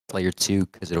Player 2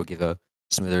 because it'll give a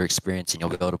smoother experience and you'll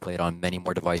be able to play it on many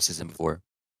more devices than before.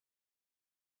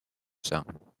 So,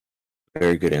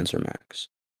 Very good answer, Max.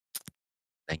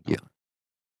 thank you.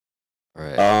 All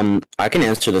right. I can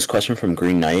answer this question from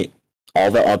Green Knight.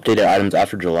 All the updated items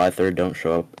after July 3rd don't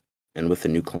show up, and with the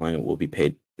new client will be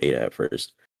paid beta at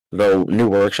first. The new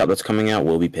workshop that's coming out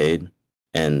will be paid,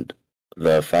 and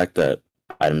the fact that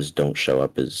items don't show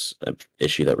up is an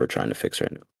issue that we're trying to fix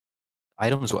right now.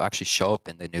 Items will actually show up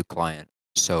in the new client.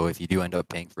 So if you do end up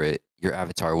paying for it, your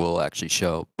avatar will actually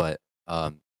show, but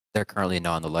they're currently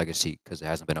not on the legacy because it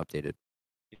hasn't been updated.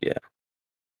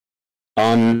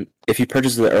 If you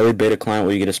purchase the early beta client,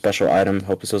 will you get a special item?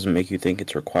 Hope this doesn't make you think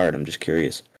it's required. I'm just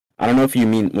curious. I don't know if you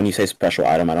mean, when you say special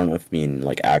item, I don't know if you mean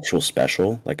like actual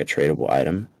special, like a tradable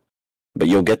item. But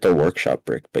you'll get the workshop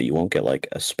brick, but you won't get like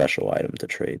a special item to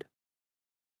trade.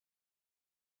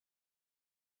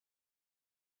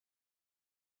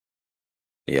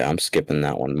 Yeah, I'm skipping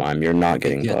that one, Mime. You're not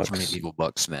getting Yeah, too many bucks. people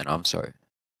bucks, man. I'm sorry.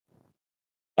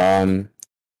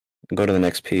 Go to the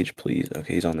next page, please.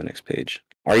 Okay, he's on the next page.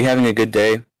 Are you having a good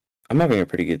day? I'm having a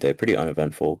pretty good day, pretty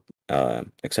uneventful,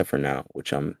 except for now,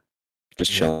 which I'm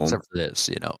just Yeah, chilling. except for this,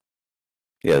 you know,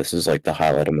 Yeah, this is like the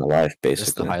highlight of my life, this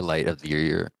is the basically. highlight of your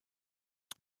year.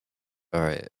 All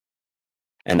right.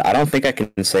 And I don't think I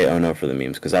can say oh no for the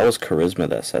memes because that was Charisma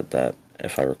that said that,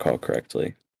 if I recall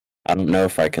correctly. I don't know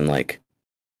if I can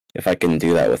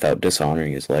do that without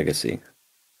dishonoring his legacy.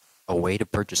 A way to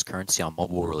purchase currency on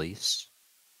mobile release.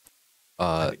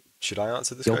 Should I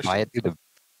answer this You'll question? buy it through the.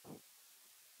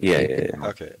 Yeah.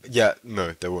 Okay. Yeah,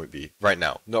 no, there won't be. Right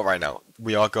now. Not right now.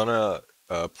 We are gonna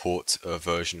port a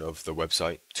version of the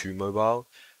website to mobile,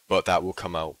 but that will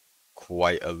come out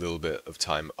quite a little bit of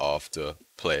time after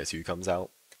Player 2 comes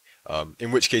out.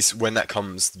 In which case, when that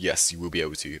comes, yes, you will be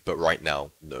able to, but right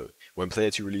now, no. When Player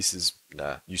 2 releases,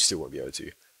 nah, you still won't be able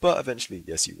to. But eventually,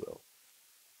 yes, you will.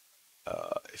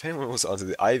 If anyone wants to answer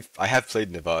this, I have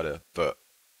played Nevada, but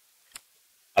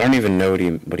I don't even know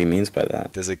what he means by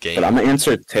that. there's a game. But I'm gonna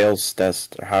answer Tails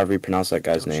Test, or however you pronounce that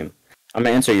guy's Oh, name. shit. I'm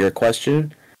gonna answer your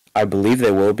question. I believe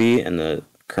they will be, and the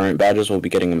current badges will be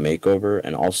getting a makeover.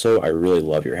 And also, I really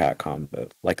love your hat combo,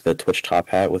 like the Twitch top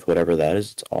hat with whatever that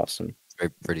is. It's awesome. It's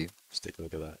very pretty. Let's take a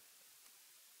look at that.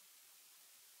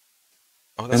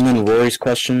 Oh, that's And then pretty. Rory's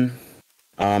question.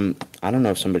 I don't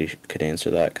know if somebody could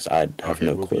answer that because I have Okay,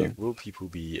 no clue. will people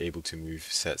be able to move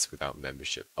sets without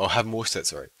membership? Oh, have more sets,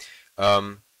 sorry.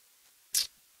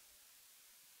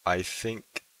 I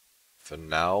think for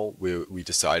now we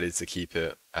decided to keep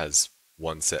it as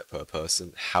one set per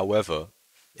person. However,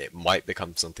 it might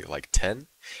become something like 10.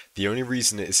 The only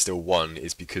reason it is still one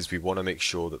is because we want to make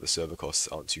sure that the server costs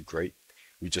aren't too great.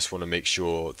 We just want to make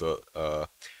sure that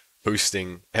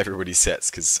boosting everybody's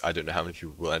sets, because I don't know how many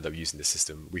people will end up using this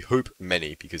system. We hope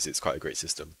many, because it's quite a great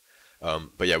system.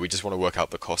 But yeah, we just want to work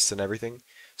out the costs and everything.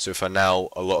 So for now,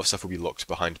 a lot of stuff will be locked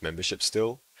behind membership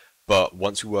still. But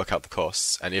once we work out the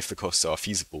costs, and if the costs are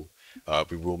feasible,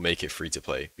 we will make it free to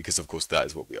play, because of course that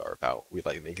is what we are about. We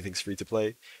like making things free to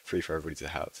play, free for everybody to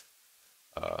have.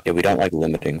 Yeah, we don't like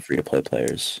limiting free-to-play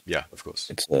players. Yeah, of course.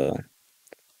 It's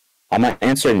I'm gonna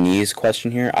answer Nee's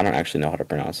question here. I don't actually know how to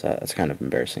pronounce that. That's kind of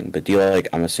embarrassing. But do you like?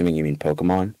 I'm assuming you mean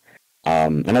Pokemon. I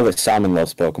know that Salmon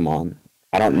loves Pokemon.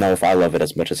 I don't know if I love it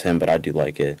as much as him, but I do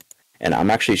like it. And I'm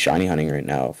actually shiny hunting right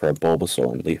now for a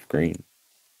Bulbasaur and Leaf Green.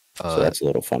 So that's a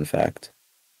little fun fact.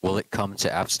 Will it come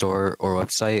to App Store or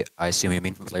website? I assume you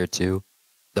mean from Player 2.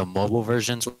 The mobile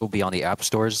versions will be on the app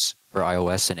stores for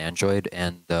iOS and Android,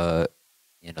 and the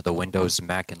Windows,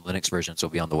 Mac, and Linux versions will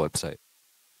be on the website.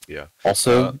 Yeah.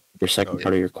 Also, your second yeah.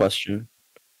 part of your question,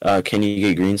 can you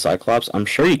get Green Cyclops? I'm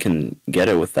sure you can get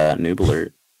it with that noob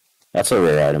alert. That's a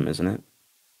rare item, isn't it?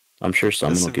 I'm sure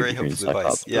someone That's will a give very you Green helpful advice.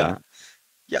 Cyclops. For Yeah. that.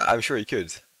 Yeah, I'm sure he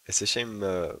could. It's a shame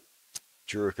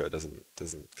Jurica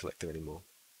doesn't collect them anymore.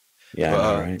 Yeah, But, I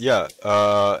know, right?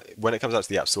 yeah, when it comes out to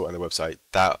the App Store and the website,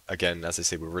 that again, as I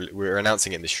say, we're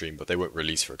announcing it in the stream, but they won't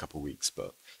release for a couple of weeks.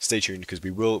 But stay tuned because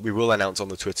we will announce on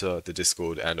the Twitter, the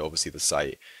Discord, and obviously the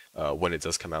site when it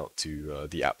does come out to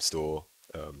the App Store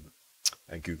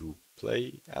and Google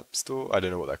Play App Store. I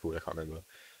don't know what they're called. I can't remember.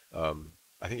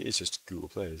 I think it's just Google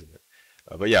Play, isn't it?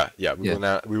 But yeah,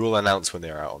 we will announce when they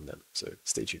are out on them. So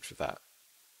stay tuned for that.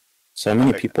 So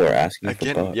many Like, people are asking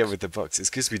Again, for bucks. yeah, with the bucks, it's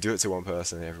because we do it to one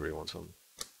person and everybody wants one.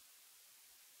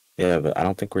 Yeah, but I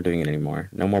don't think we're doing it anymore.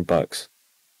 No more bucks.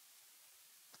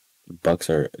 Bucks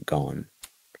are gone.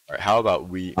 All right, how about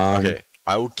we? Okay,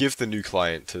 I will give the new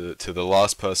client to the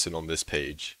last person on this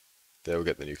page. They will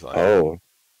get the new client. Oh,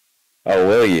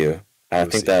 will you? I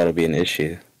We'll think see. that'll be an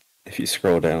issue if you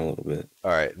scroll down a little bit.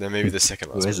 All right, then maybe the second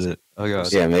last Who is person. it? Oh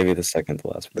god. Yeah, maybe the second to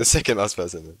last. The second last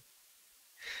person. Then.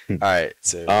 All right,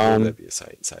 so will there be a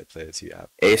side player 2 app?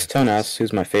 Ace Tone asks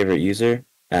who's my favorite user,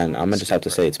 and I'm gonna just have to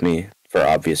say it's me for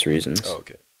obvious reasons. Oh,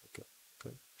 okay,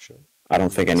 sure. I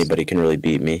don't think anybody can really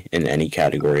beat me in any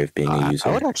category of being a user.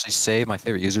 I would actually say my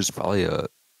favorite user is probably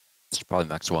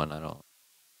Max One. I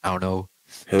don't know.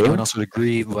 Who? Anyone else would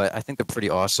agree, but I think they're pretty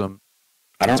awesome.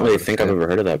 I don't really think I've ever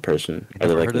heard of that person. You Are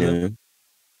they never like heard of them?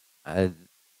 new?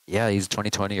 Yeah, he's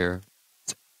 2020 or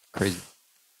it's crazy.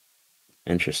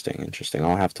 Interesting.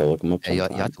 I'll have to look him up Yeah, you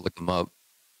sometime. have to look him up.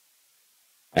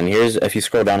 And if you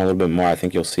scroll down a little bit more, I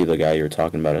think you'll see the guy you were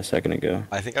talking about a second ago.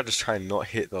 I think I'll just try and not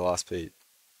hit the last page.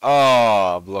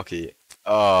 Oh, blocky.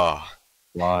 Oh.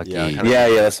 Lucky. Yeah, I kinda- Yeah,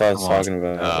 that's what I was Come on. talking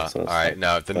about. That's what I was Alright, talking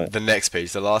now about. the next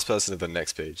page, the last person of the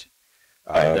next page.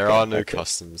 Alright, there okay, are no okay.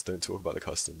 customs. Don't talk about the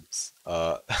customs.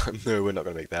 No, we're not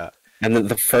gonna make that. And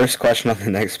the first question on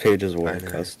the next page is what know.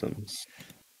 customs.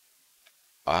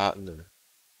 No.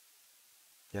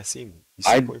 Yeah, see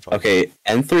coin farm. Okay,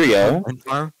 N3O. Coin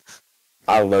farm?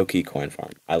 I low-key coin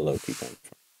farm.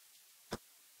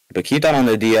 But keep that on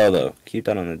the DL though. Keep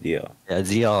that on the DL. Yeah,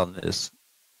 ZL on this.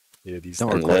 Yeah, these.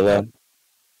 Don't And record that. Layla,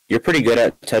 you're pretty good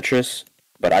at Tetris,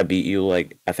 but I beat you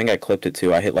like I think I clipped it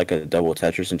too. I hit like a double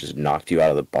Tetris and just knocked you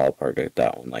out of the ballpark at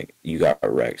that one. Like you got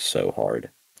wrecked so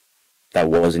hard. That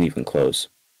wasn't even close.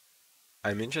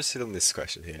 I'm interested in this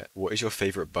question here. What is your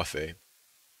favorite buffet?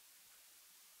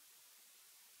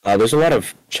 There's a lot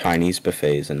of Chinese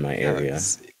buffets in my Yeah, area.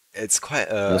 it's quite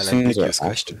Those an things are ambiguous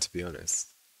question, awesome. to be honest.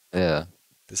 Yeah.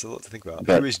 There's a lot to think about. Who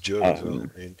But is Joe as well?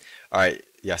 um, I mean, all right,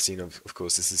 Yasin, of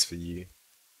course, this is for you.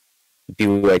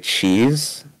 do I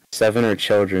cheese? Seven or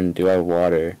children? Do I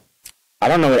water? I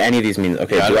don't know what any of these mean.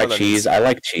 Okay, Yeah, I do know I what that cheese? means. I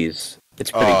like cheese.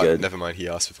 It's pretty Oh, good. never mind. He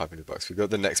asked for $500. We got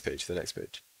the next page. The next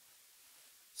page.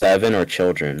 Seven or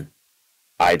children?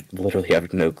 I literally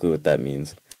have no clue what that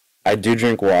means. I do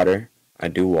drink water. I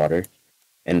do water.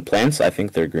 And plants, I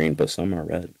think they're green, but some are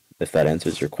red. If that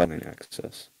answers your question,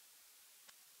 access.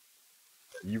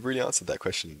 You really answered that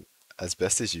question as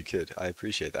best as you could. I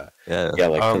appreciate that. Yeah. Yeah,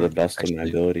 like to the Um, best of my Actually,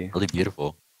 ability. really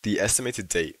beautiful. The estimated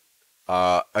date.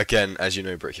 Again, as you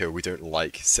know, Brick Hill, we don't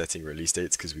like setting release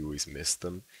dates because we always miss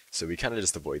them, so we kind of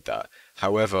just avoid that.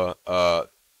 However,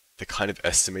 the kind of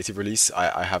estimated release,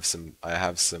 I have some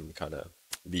kind of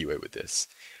leeway with this.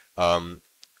 Um,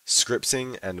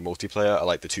 Scripting and multiplayer are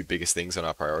like the two biggest things on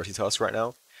our priority task right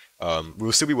now.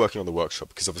 We'll still be working on the workshop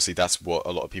because obviously that's what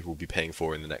a lot of people will be paying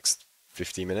for in the next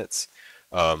 15 minutes.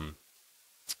 Um,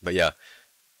 but yeah,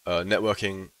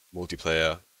 networking,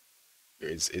 multiplayer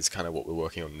is kind of what we're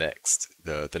working on next,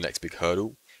 the next big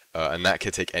hurdle, and that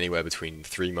could take anywhere between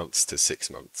 3 months to 6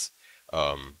 months.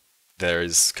 Um, there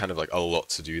is kind of like a lot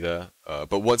to do there,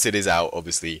 but once it is out,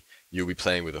 obviously you'll be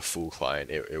playing with a full client.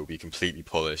 It will be completely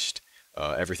polished.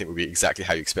 Everything will be exactly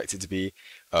how you expect it to be,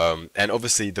 and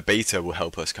obviously the beta will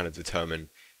help us kind of determine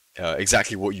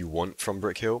exactly what you want from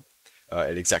Brick Hill,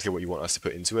 and exactly what you want us to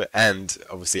put into it, and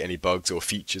obviously any bugs or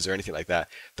features or anything like that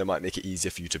that might make it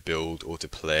easier for you to build or to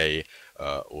play,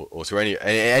 or to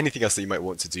anything else that you might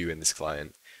want to do in this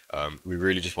client. We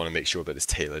really just want to make sure that it's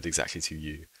tailored exactly to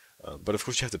you. But of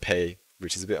course you have to pay,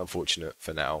 which is a bit unfortunate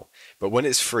for now. But when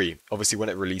it's free, obviously when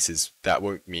it releases, that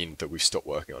won't mean that we've stopped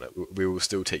working on it. We will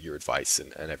still take your advice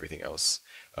and everything else,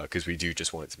 because we do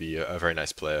just want it to be a very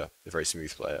nice player, a very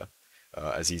smooth player,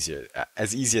 as easy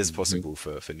as Mhm. possible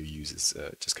for new users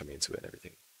just coming into it and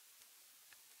everything.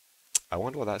 I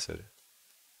wonder what that said.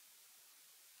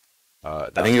 I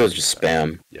That think it was probably just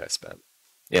spam. Yeah, spam.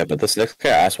 Yeah, but this next guy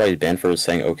asked why he's banned for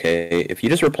saying okay. If you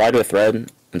just reply to a thread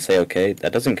and say okay,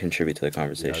 that doesn't contribute to the Yeah,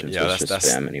 conversation, so yeah, it's just that's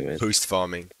spam anyways. post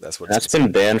farming. That's what it's That's been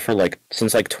considered. banned for like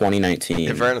since like Yeah, very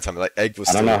 2019. long time. Like Egg was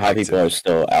I don't still know how people are active.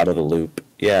 still out of the loop.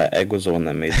 Yeah, Egg was the one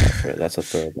that made that thread. That's a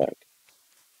throwback.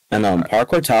 And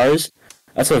Parkour Towers,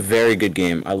 that's a very good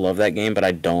game. I love that game, but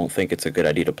I don't think it's a good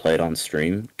idea to play it on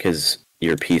stream because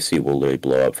your PC will literally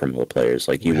blow up from other players.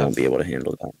 Like you We won't be have able to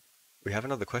handle that. we have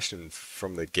another question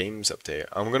from the games update.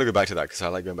 I'm gonna go back to that because I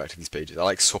like going back to these pages. I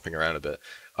like swapping around a bit.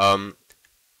 Um,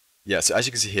 yeah, so as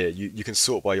you can see here, you can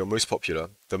sort by your most popular,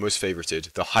 the most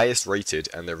favorited, the highest rated,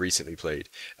 and the recently played.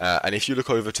 And if you look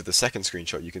over to the second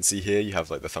screenshot, you can see here you have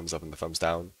like the thumbs up and the thumbs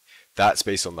down. That's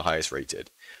based on the highest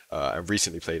rated. And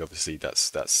recently played, obviously,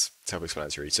 that's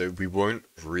self-explanatory. So we won't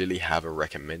really have a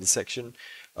recommend section,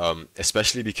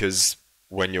 especially because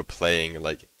when you're playing,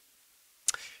 like,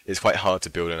 it's quite hard to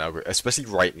build an algorithm, especially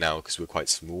right now because we're quite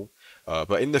small.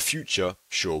 But in the future,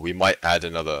 sure, we might add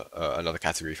another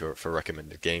category for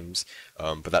recommended games.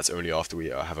 But that's only after we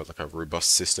have like a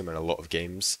robust system and a lot of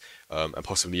games, and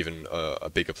possibly even a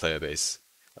bigger player base,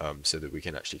 so that we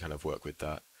can actually kind of work with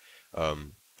that.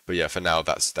 But yeah, for now,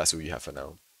 that's all you have for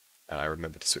now. And I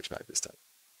remember to switch back this time.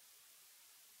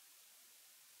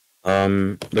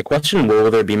 The question, will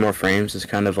there be more frames, is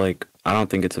kind of like, I don't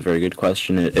think it's a very good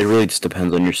question. It really just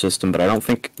depends on your system, but I don't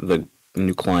think the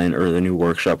new client or the new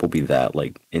workshop will be that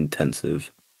like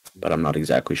intensive, but I'm not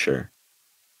exactly sure.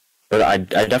 But I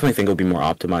definitely think it'll be more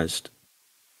optimized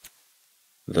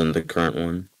than the current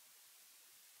one.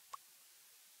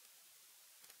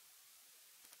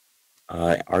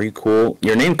 Are you cool?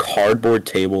 Your name Cardboard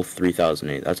Table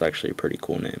 3008. That's actually a pretty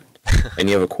cool name. And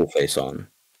you have a cool face on.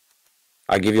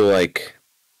 I give you like,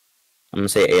 I'm gonna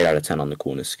say 8 out of 10 on the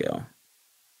coolness scale.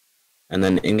 And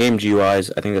then in-game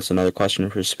GUIs, I think that's another question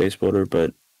for Space Builder,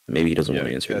 but maybe he doesn't want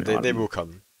to answer it now. I they don't know. will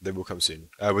come. They will come soon.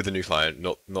 With the new client,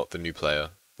 not the new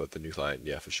player, but the new client.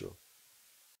 Yeah, for sure.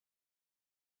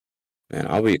 Man,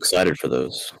 I'll be excited for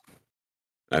those.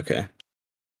 Okay.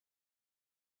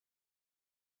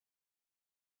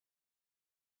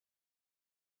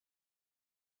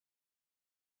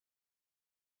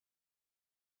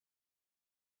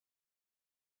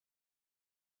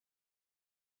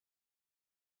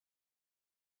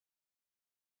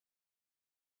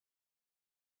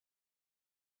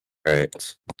 All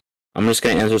right. I'm just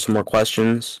gonna answer some more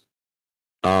questions.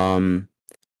 Um,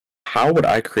 how would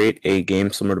I create a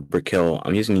game similar to Brick Hill?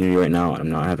 I'm using Unity right now, and I'm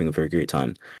not having a very great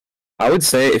time. I would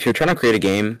say if you're trying to create a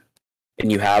game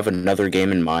and you have another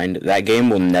game in mind, that game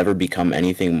will never become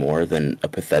anything more than a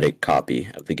pathetic copy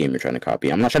of the game you're trying to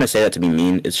copy. I'm not trying to say that to be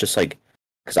mean. It's just like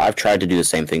because I've tried to do the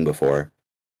same thing before,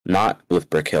 not with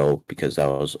Brick Hill because that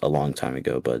was a long time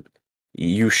ago, but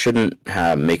you shouldn't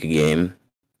have make a game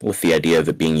with the idea of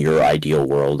it being your ideal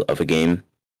world of a game.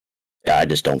 I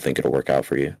just don't think it'll work out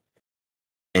for you.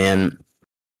 And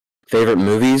favorite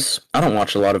movies? I don't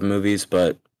watch a lot of movies,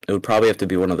 but it would probably have to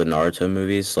be one of the Naruto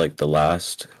movies, like the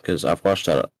last, because I've watched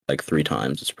that like 3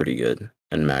 times. It's pretty good.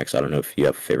 And Max, I don't know if you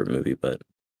have a favorite movie, but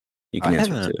you I can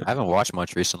answer haven't too. I haven't watched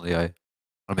much recently. I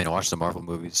mean, I watched the Marvel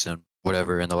movies and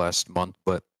whatever in the last month,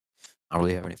 but I don't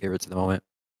really have any favorites at the moment.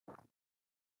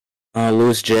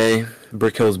 Louis J,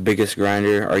 Brick Hill's biggest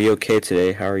grinder. Are you okay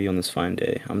today? How are you on this fine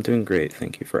day? I'm doing great.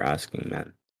 Thank you for asking,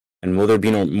 man. And will there be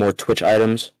no more Twitch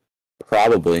items?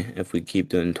 Probably. If we keep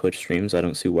doing Twitch streams, I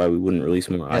don't see why we wouldn't release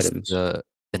more Yes, items. the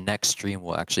next stream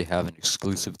will actually have an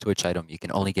exclusive Twitch item you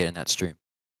can only get in that stream,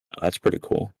 That's pretty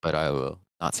cool. but I will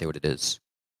not say what it is.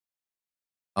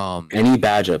 Any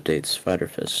badge updates, Fighter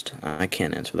Fist? I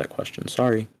can't answer that question.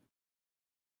 Sorry.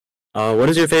 What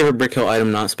is your favorite Brick Hill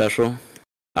item not special?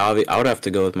 I would have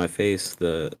to go with my face,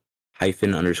 the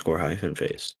 __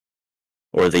 face.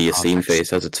 Or the Yassine Max-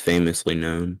 face, as it's famously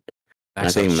known. And I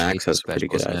think Out Max Shades has is pretty special,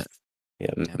 good isn't eyes. it?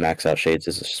 Yeah, Yeah. Max Out Shades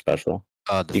is special.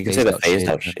 The You can say the Phased phased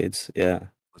out Shades, shades, yeah.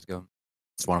 let's go.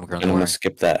 That's what I'm And currently I'm gonna wearing.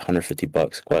 skip that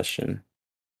 $150 question.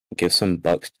 Give some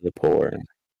bucks to the poor.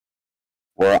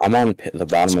 Well, I'm on the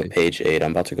bottom of Sweet. page 8.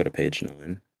 I'm about to go to page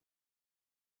 9.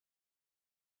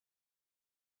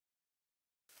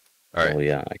 All right. Oh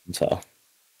yeah, I can tell.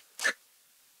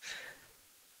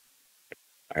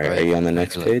 All right, Alright, are you on the maybe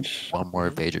next like page? One more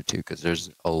page or two, because there's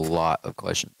a lot of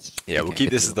questions. Yeah, we we'll can't keep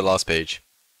get this to as the last page.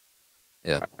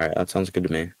 All right, that sounds good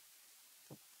to me.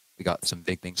 We got some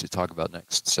big things to talk about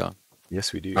next, so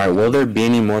Yes, we do. All right, will there be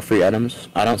any more free items?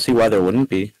 I don't see why there wouldn't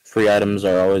be. Free items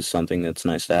are always something that's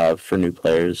nice to have for new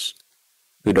players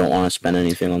who don't want to spend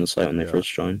anything on the site when they Yeah. first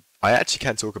join. I actually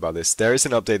can't talk about this. There is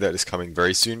an update that is coming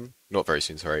very soon. Not very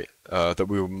soon, sorry. That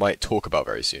we might talk about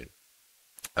very soon.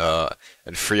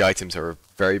 And free items are a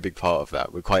very big part of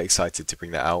that. We're quite excited to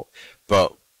bring that out,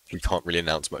 but we can't really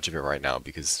announce much of it right now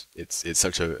because it's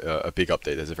such a big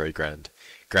update. There's a very grand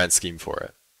scheme for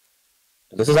it.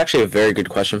 This is actually a very good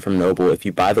question from Noble. If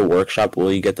you buy the workshop,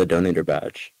 will you get the donator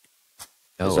badge?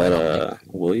 no, Is I that don't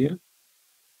think- will you?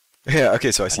 Yeah.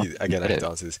 Okay. So I I don't see think again. we I did have it. to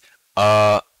answer this.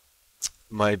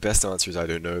 My best answer is I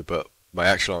don't know, but my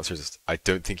actual answer is I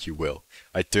don't think you will.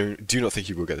 I do not think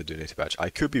you will get the donator badge. I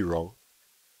could be wrong.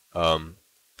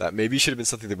 That maybe should have been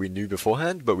something that we knew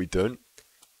beforehand, but we don't.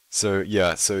 So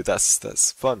yeah, so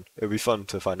that's fun. It'll be fun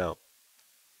to find out.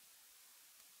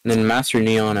 And then Master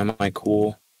Neon, am I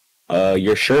cool?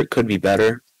 Your shirt could be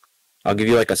better. I'll give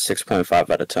you like a 6.5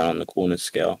 out of 10 on the coolness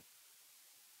scale.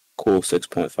 Cool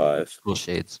 6.5. Cool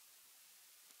shades.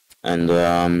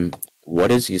 And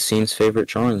what is Yassine's favorite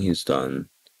drawing he's done?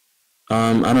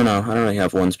 I don't know. I don't really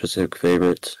have one specific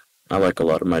favorite. I like a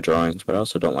lot of my drawings, but I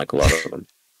also don't like a lot of them.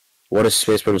 What is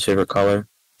Space Brothers' favorite color?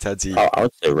 Teddy, I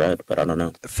would say red, but I don't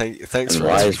know. thanks And for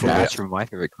why asking is for Matt- that. That's from my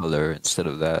favorite color instead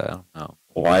of that. I don't know.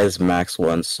 Why is Max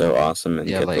One so awesome and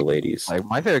Yeah, get the like- ladies? Like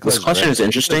my favorite color. This question is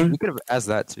interesting. You could have asked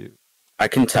that too. I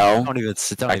can tell. Don't even.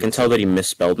 Don't I even can tell that he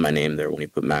misspelled my name there when he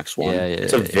put Max One. Yeah, yeah,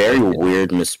 It's a yeah, very yeah.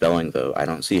 weird misspelling, though. I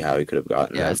don't see how he could have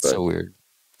gotten Yeah, that, it's but so weird.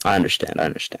 I understand. I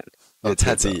understand. Yeah,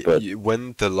 Okay, Teddy, but-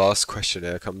 when the last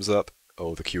questionnaire comes up,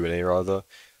 or the Q&A rather,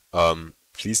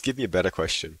 please give me a better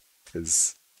question,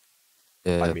 because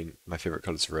Yeah. I mean my favorite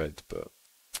color is red, but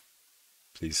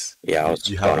please. Yeah, I was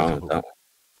you spot have a on with couple. that.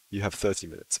 You have 30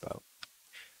 minutes about.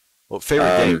 Well,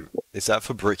 favorite game is that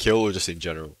for Brick Hill or just in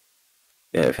general?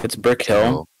 Yeah, if it's Brick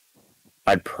Hill,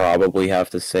 I'd probably have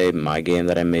to say my game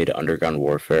that I made, Underground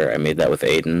Warfare. I made that with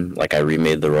Aiden. Like, I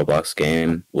remade the Roblox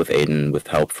game with Aiden with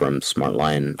help from Smart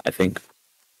Lion, I think.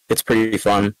 It's pretty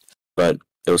fun, but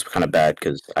it was kind of bad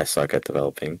because I suck at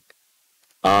developing.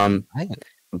 I-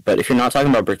 But if you're not talking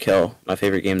about Brick Hill, my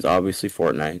favorite game is obviously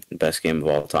Fortnite, the best game of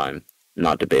all time.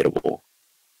 Not debatable.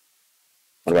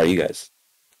 What about you guys?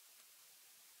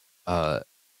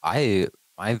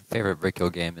 My favorite Brick Hill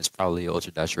game is probably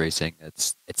Ultra Dash Racing.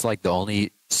 It's like the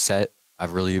only set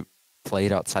I've really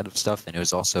played outside of stuff, and it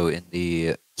was also in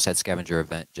the set scavenger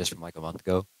event just from like a month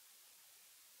ago.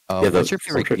 Yeah, What's your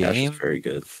favorite Ultra Dash is game? very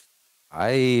good.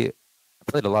 I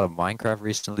played a lot of Minecraft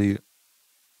recently.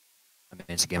 I mean,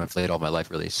 it's a game I've played all my life,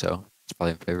 really, so it's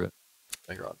probably my favorite.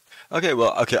 Okay,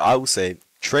 well, okay, I will say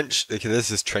Trench. Okay, there's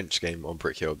this Trench game on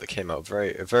Brick Hill that came out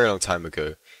a very long time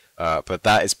ago, but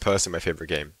that is personally my favorite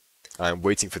game. I'm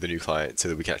waiting for the new client so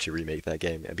that we can actually remake that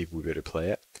game and people will be able to play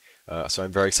it. So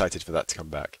I'm very excited for that to come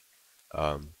back.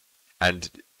 And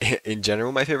in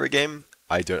general, my favorite game,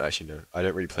 I don't actually know. I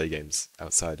don't really play games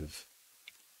outside of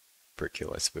Brick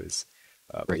Hill, I suppose.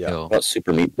 But Brick yeah. Hill. About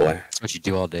Super Meat Boy. That's what you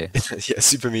do all day. Yeah,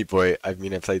 Super Meat Boy. I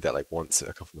mean, I played that like once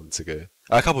a couple months ago.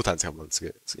 A couple times a couple months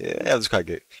ago. So, yeah, it was quite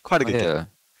good. Quite a good game. Yeah.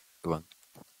 Good one.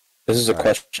 This is a Alright.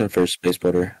 question for Space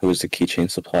Builder, who is the keychain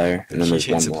supplier, and then there's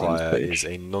Keychain one more on Supplier the is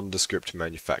page. a nondescript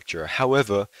manufacturer.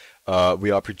 However,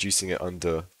 we are producing it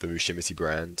under the Mushimity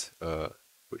brand,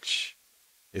 which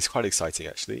is quite exciting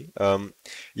actually.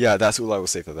 Yeah, that's all I will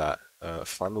say for that.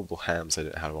 Flammable hams, I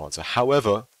don't know how to answer.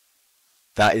 However,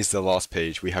 that is the last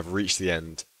page. We have reached the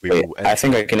end. We Wait, will I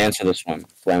think I can answer this one.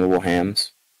 Flammable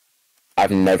hams.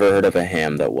 I've never heard of a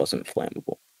ham that wasn't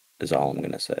flammable, is all I'm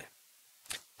going to say.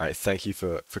 Alright, thank you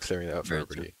for clearing that up for Very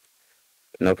everybody.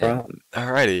 No problem.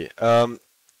 Alrighty,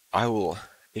 I will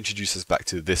introduce us back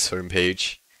to this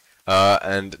homepage.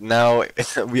 And now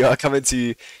we are coming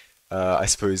to, I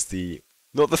suppose,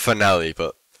 not the finale,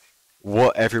 but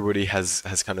what everybody has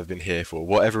kind of been here for.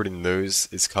 What everybody knows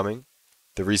is coming.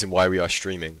 The reason why we are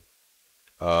streaming.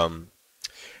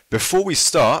 Before we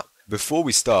start,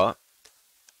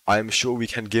 I am sure we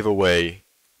can give away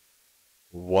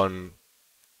one.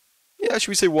 Yeah, should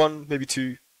we say one, maybe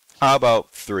two? How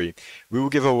about three? We will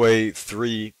give away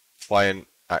 3 client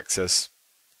access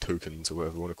tokens, or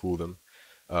whatever you want to call them,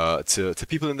 to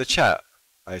people in the chat,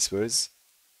 I suppose.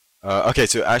 Okay,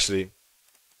 so actually,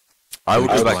 I will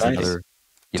go I back would to like this. another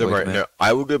Don't giveaway worry, from no, it.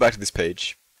 I will go back to this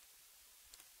page.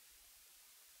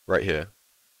 Right here.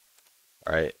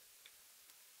 Alright.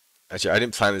 Actually, I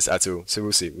didn't plan this at all, so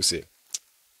we'll see,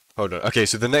 Hold on. Okay,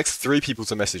 so the next 3 people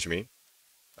to message me.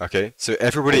 Okay, so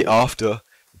everybody after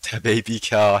the baby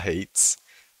car hates.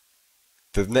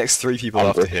 The next 3 people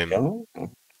after him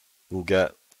will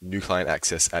get new client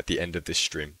access at the end of this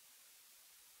stream.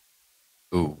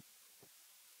 Ooh.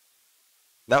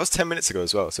 That was 10 minutes ago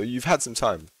as well, so you've had some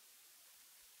time.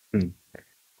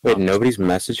 Wait, nobody's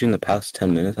messaging the past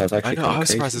 10 minutes? That's I actually know, kind I of was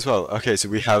surprised crazy. as well. Okay, so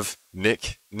we have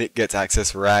Nick. Nick gets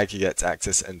access, Rag gets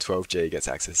access, and 12J gets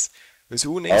access. Those are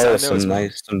all names I know Oh, as some well.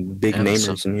 nice, some big And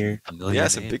namers some- in here. Familiar Yeah,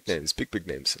 some big names, big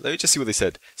names. Let me just see what they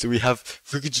said. So we have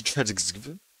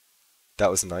that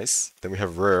was nice. Then we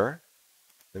have Rur.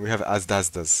 Then we have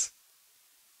Azdazdas.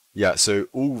 Yeah, so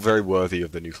all very worthy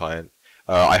of the new client.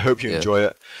 I hope you Yeah. enjoy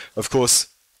it. Of course,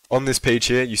 on this page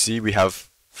here, you see we have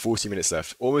 40 minutes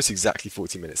left. Almost exactly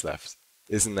 40 minutes left.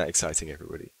 Isn't that exciting,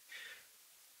 everybody?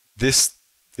 This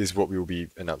is what we will be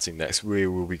announcing next. We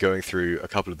will be going through a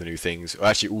couple of the new things, or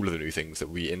actually all of the new things that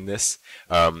will be in this.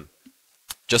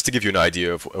 Just to give you an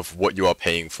idea of what you are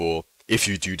paying for if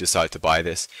you do decide to buy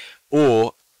this.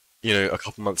 Or, you know, a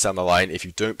couple months down the line, if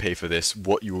you don't pay for this,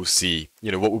 what you will see,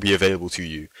 you know, what will be available to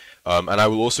you. And I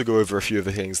will also go over a few of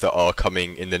the things that are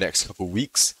coming in the next couple of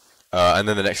weeks. And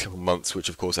then the next couple of months, which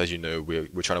of course, as you know,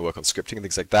 we're trying to work on scripting and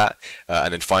things like that.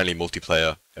 And then finally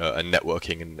multiplayer and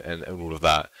networking and all of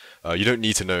that. You don't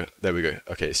need to know, there we go.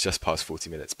 Okay, it's just past 40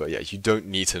 minutes, but yeah, you don't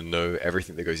need to know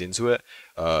everything that goes into it.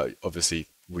 Obviously,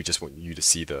 we just want you to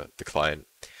see the client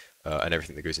and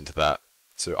everything that goes into that.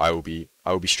 So I will be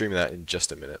streaming that in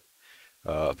just a minute.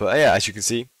 But yeah, as you can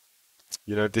see,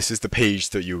 you know, this is the page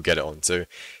that you'll get it on. So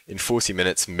in 40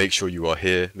 minutes, make sure you are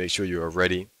here, make sure you are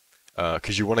ready.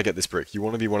 Because you want to get this brick. You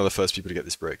want to be one of the first people to get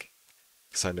this brick.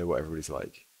 Because I know what everybody's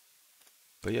like.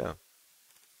 But yeah.